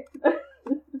baby.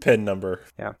 PIN number.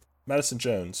 Yeah. Madison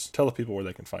Jones, tell the people where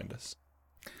they can find us.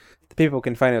 The people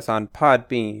can find us on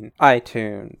Podbean,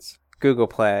 iTunes, Google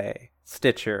Play,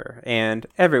 Stitcher, and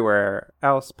everywhere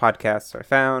else podcasts are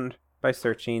found by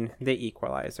searching The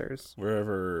Equelizers.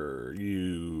 Wherever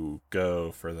you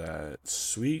go for that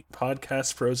sweet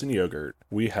podcast frozen yogurt,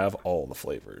 we have all the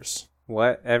flavors.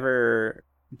 Whatever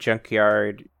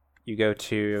junkyard you go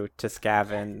to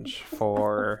scavenge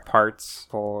for parts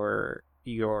for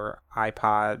your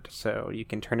iPod so you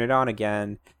can turn it on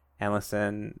again and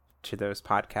listen to those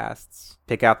podcasts.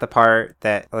 Pick out the part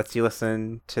that lets you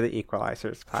listen to the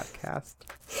Equelizers podcast.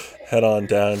 Head on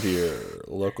down to your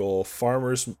local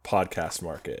farmer's podcast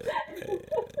market and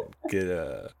get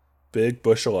a big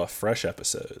bushel of fresh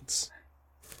episodes.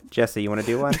 Jesse, you want to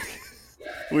do one?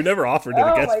 We never offered it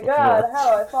against before. Oh my god,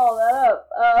 how do I follow that up?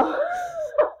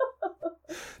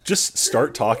 Just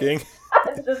start talking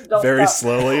just don't very stop.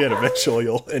 slowly, and eventually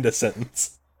you'll end a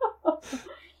sentence.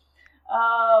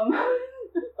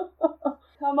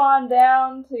 Come on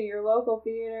down to your local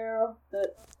theater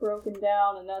that's broken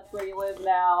down, and that's where you live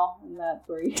now, and that's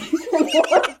where you can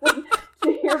listen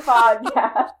to your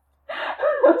podcast.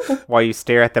 While you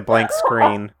stare at the blank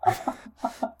screen,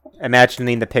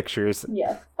 imagining the pictures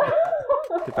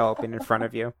developing in front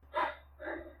of you.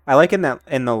 I like in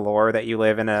the lore that you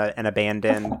live in an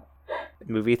abandoned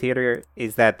movie theater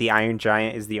is that the Iron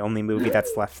Giant is the only movie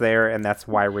that's left there, and that's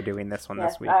why we're doing this one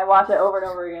this week. I watch it over and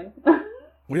over again.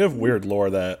 We have weird lore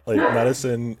that, like,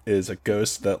 Madison is a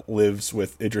ghost that lives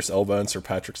with Idris Elba and Sir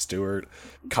Patrick Stewart.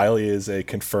 Kylie is a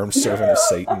confirmed servant of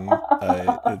Satan.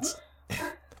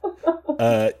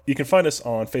 You can find us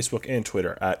on Facebook and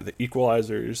Twitter at The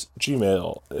Equelizers.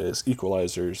 Gmail is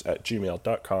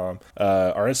equelizers@gmail.com.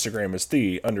 Our Instagram is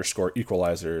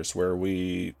 _Equelizers, where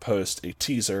we post a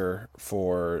teaser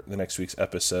for the next week's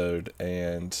episode,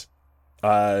 and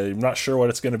I'm not sure what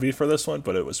it's going to be for this one,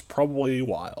 but it was probably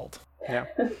wild. Yeah.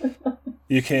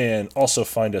 You can also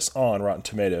find us on Rotten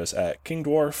Tomatoes at King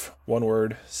Dwarf, one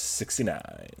word,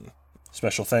 69.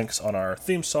 Special thanks on our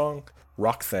theme song,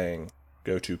 Rock Thing.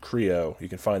 Go to Creo. You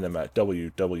can find them at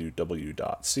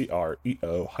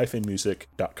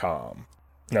www.creo-music.com.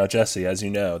 Now, Jesse, as you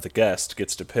know, the guest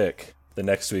gets to pick the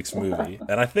next week's movie,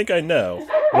 and I think I know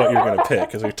what you're going to pick,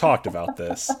 because we talked about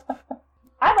this.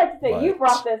 I'd like to say you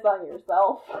brought this on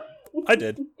yourself. I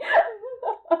did.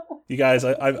 You guys,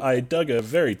 I dug a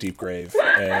very deep grave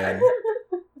and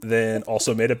then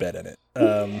also made a bed in it.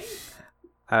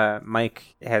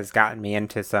 Mike has gotten me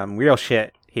into some real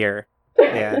shit here,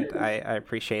 and I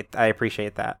appreciate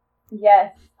that.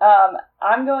 Yes.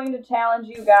 I'm going to challenge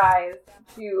you guys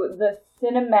to the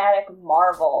cinematic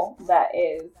marvel that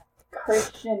is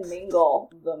Christian Mingle,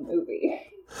 the movie.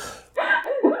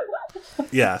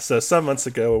 Yeah, so some months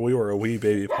ago when we were a wee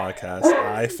baby podcast,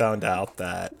 I found out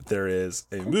that there is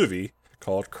a movie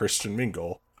called Christian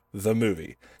Mingle, the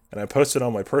movie. And I posted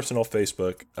on my personal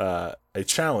Facebook a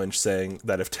challenge saying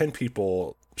that if 10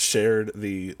 people shared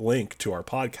the link to our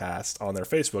podcast on their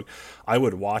Facebook, I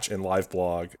would watch and live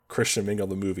blog Christian Mingle,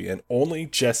 the movie. And only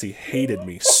Jesse hated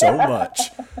me so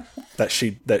much that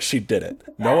she did it.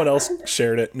 No one else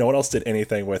shared it. No one else did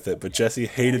anything with it. But Jessie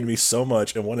hated me so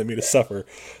much and wanted me to suffer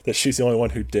that she's the only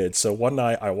one who did. So one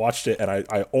night I watched it, and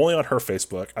I only on her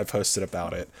Facebook I posted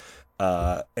about it.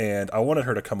 And I wanted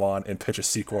her to come on and pitch a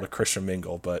sequel to Christian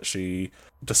Mingle, but she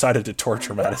decided to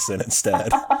torture Madison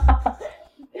instead.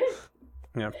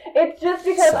 Yeah. It's just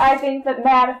because I think that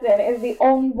Madison is the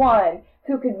only one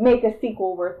who could make a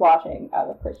sequel worth watching out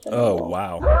of Christian Mingle. Oh,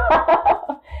 wow.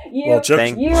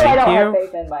 Thank I don't have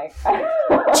faith in, Mike.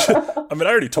 I mean, I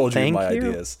already told you my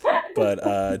ideas,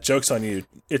 but joke's on you.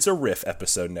 It's a riff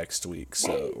episode next week,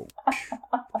 so...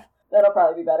 That'll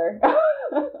probably be better.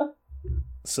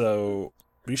 So,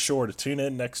 be sure to tune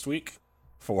in next week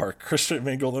for Christian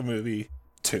Mingle the Movie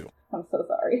 2. I'm so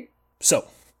sorry. So,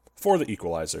 for the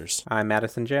Equelizers. I'm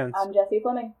Madison Jones. I'm Jessie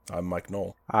Fleming. I'm Mike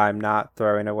Knoll. I'm not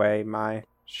throwing away my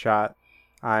shot.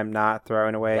 I'm not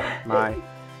throwing away my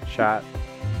shot.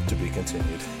 To be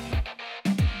continued.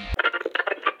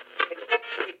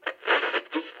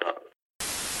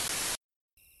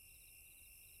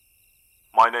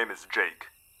 My name is Jake.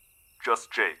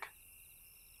 Just Jake.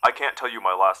 I can't tell you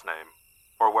my last name,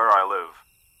 or where I live,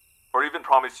 or even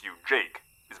promise you Jake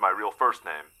is my real first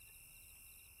name.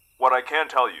 What I can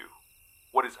tell you,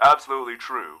 what is absolutely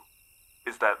true,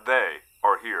 is that they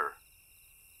are here.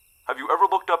 Have you ever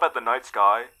looked up at the night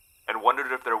sky and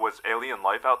wondered if there was alien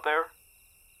life out there?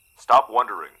 Stop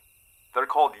wondering. They're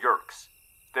called Yeerks.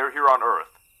 They're here on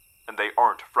Earth, and they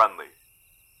aren't friendly.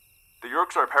 The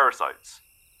Yeerks are parasites.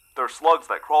 They're slugs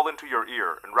that crawl into your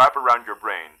ear and wrap around your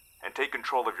brain and take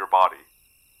control of your body.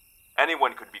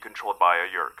 Anyone could be controlled by a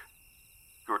Yeerk.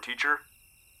 Your teacher?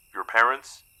 Your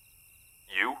parents?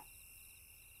 You?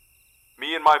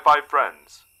 Me and my 5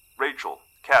 friends, Rachel,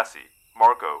 Cassie,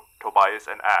 Marco, Tobias,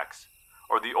 and Axe,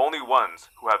 are the only ones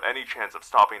who have any chance of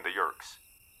stopping the Yeerks.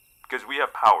 Because we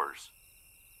have powers.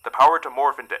 The power to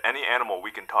morph into any animal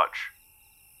we can touch.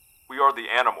 We are the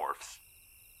Animorphs.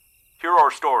 Hear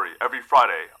our story every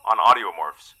Friday on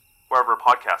Audiomorphs, wherever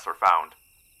podcasts are found.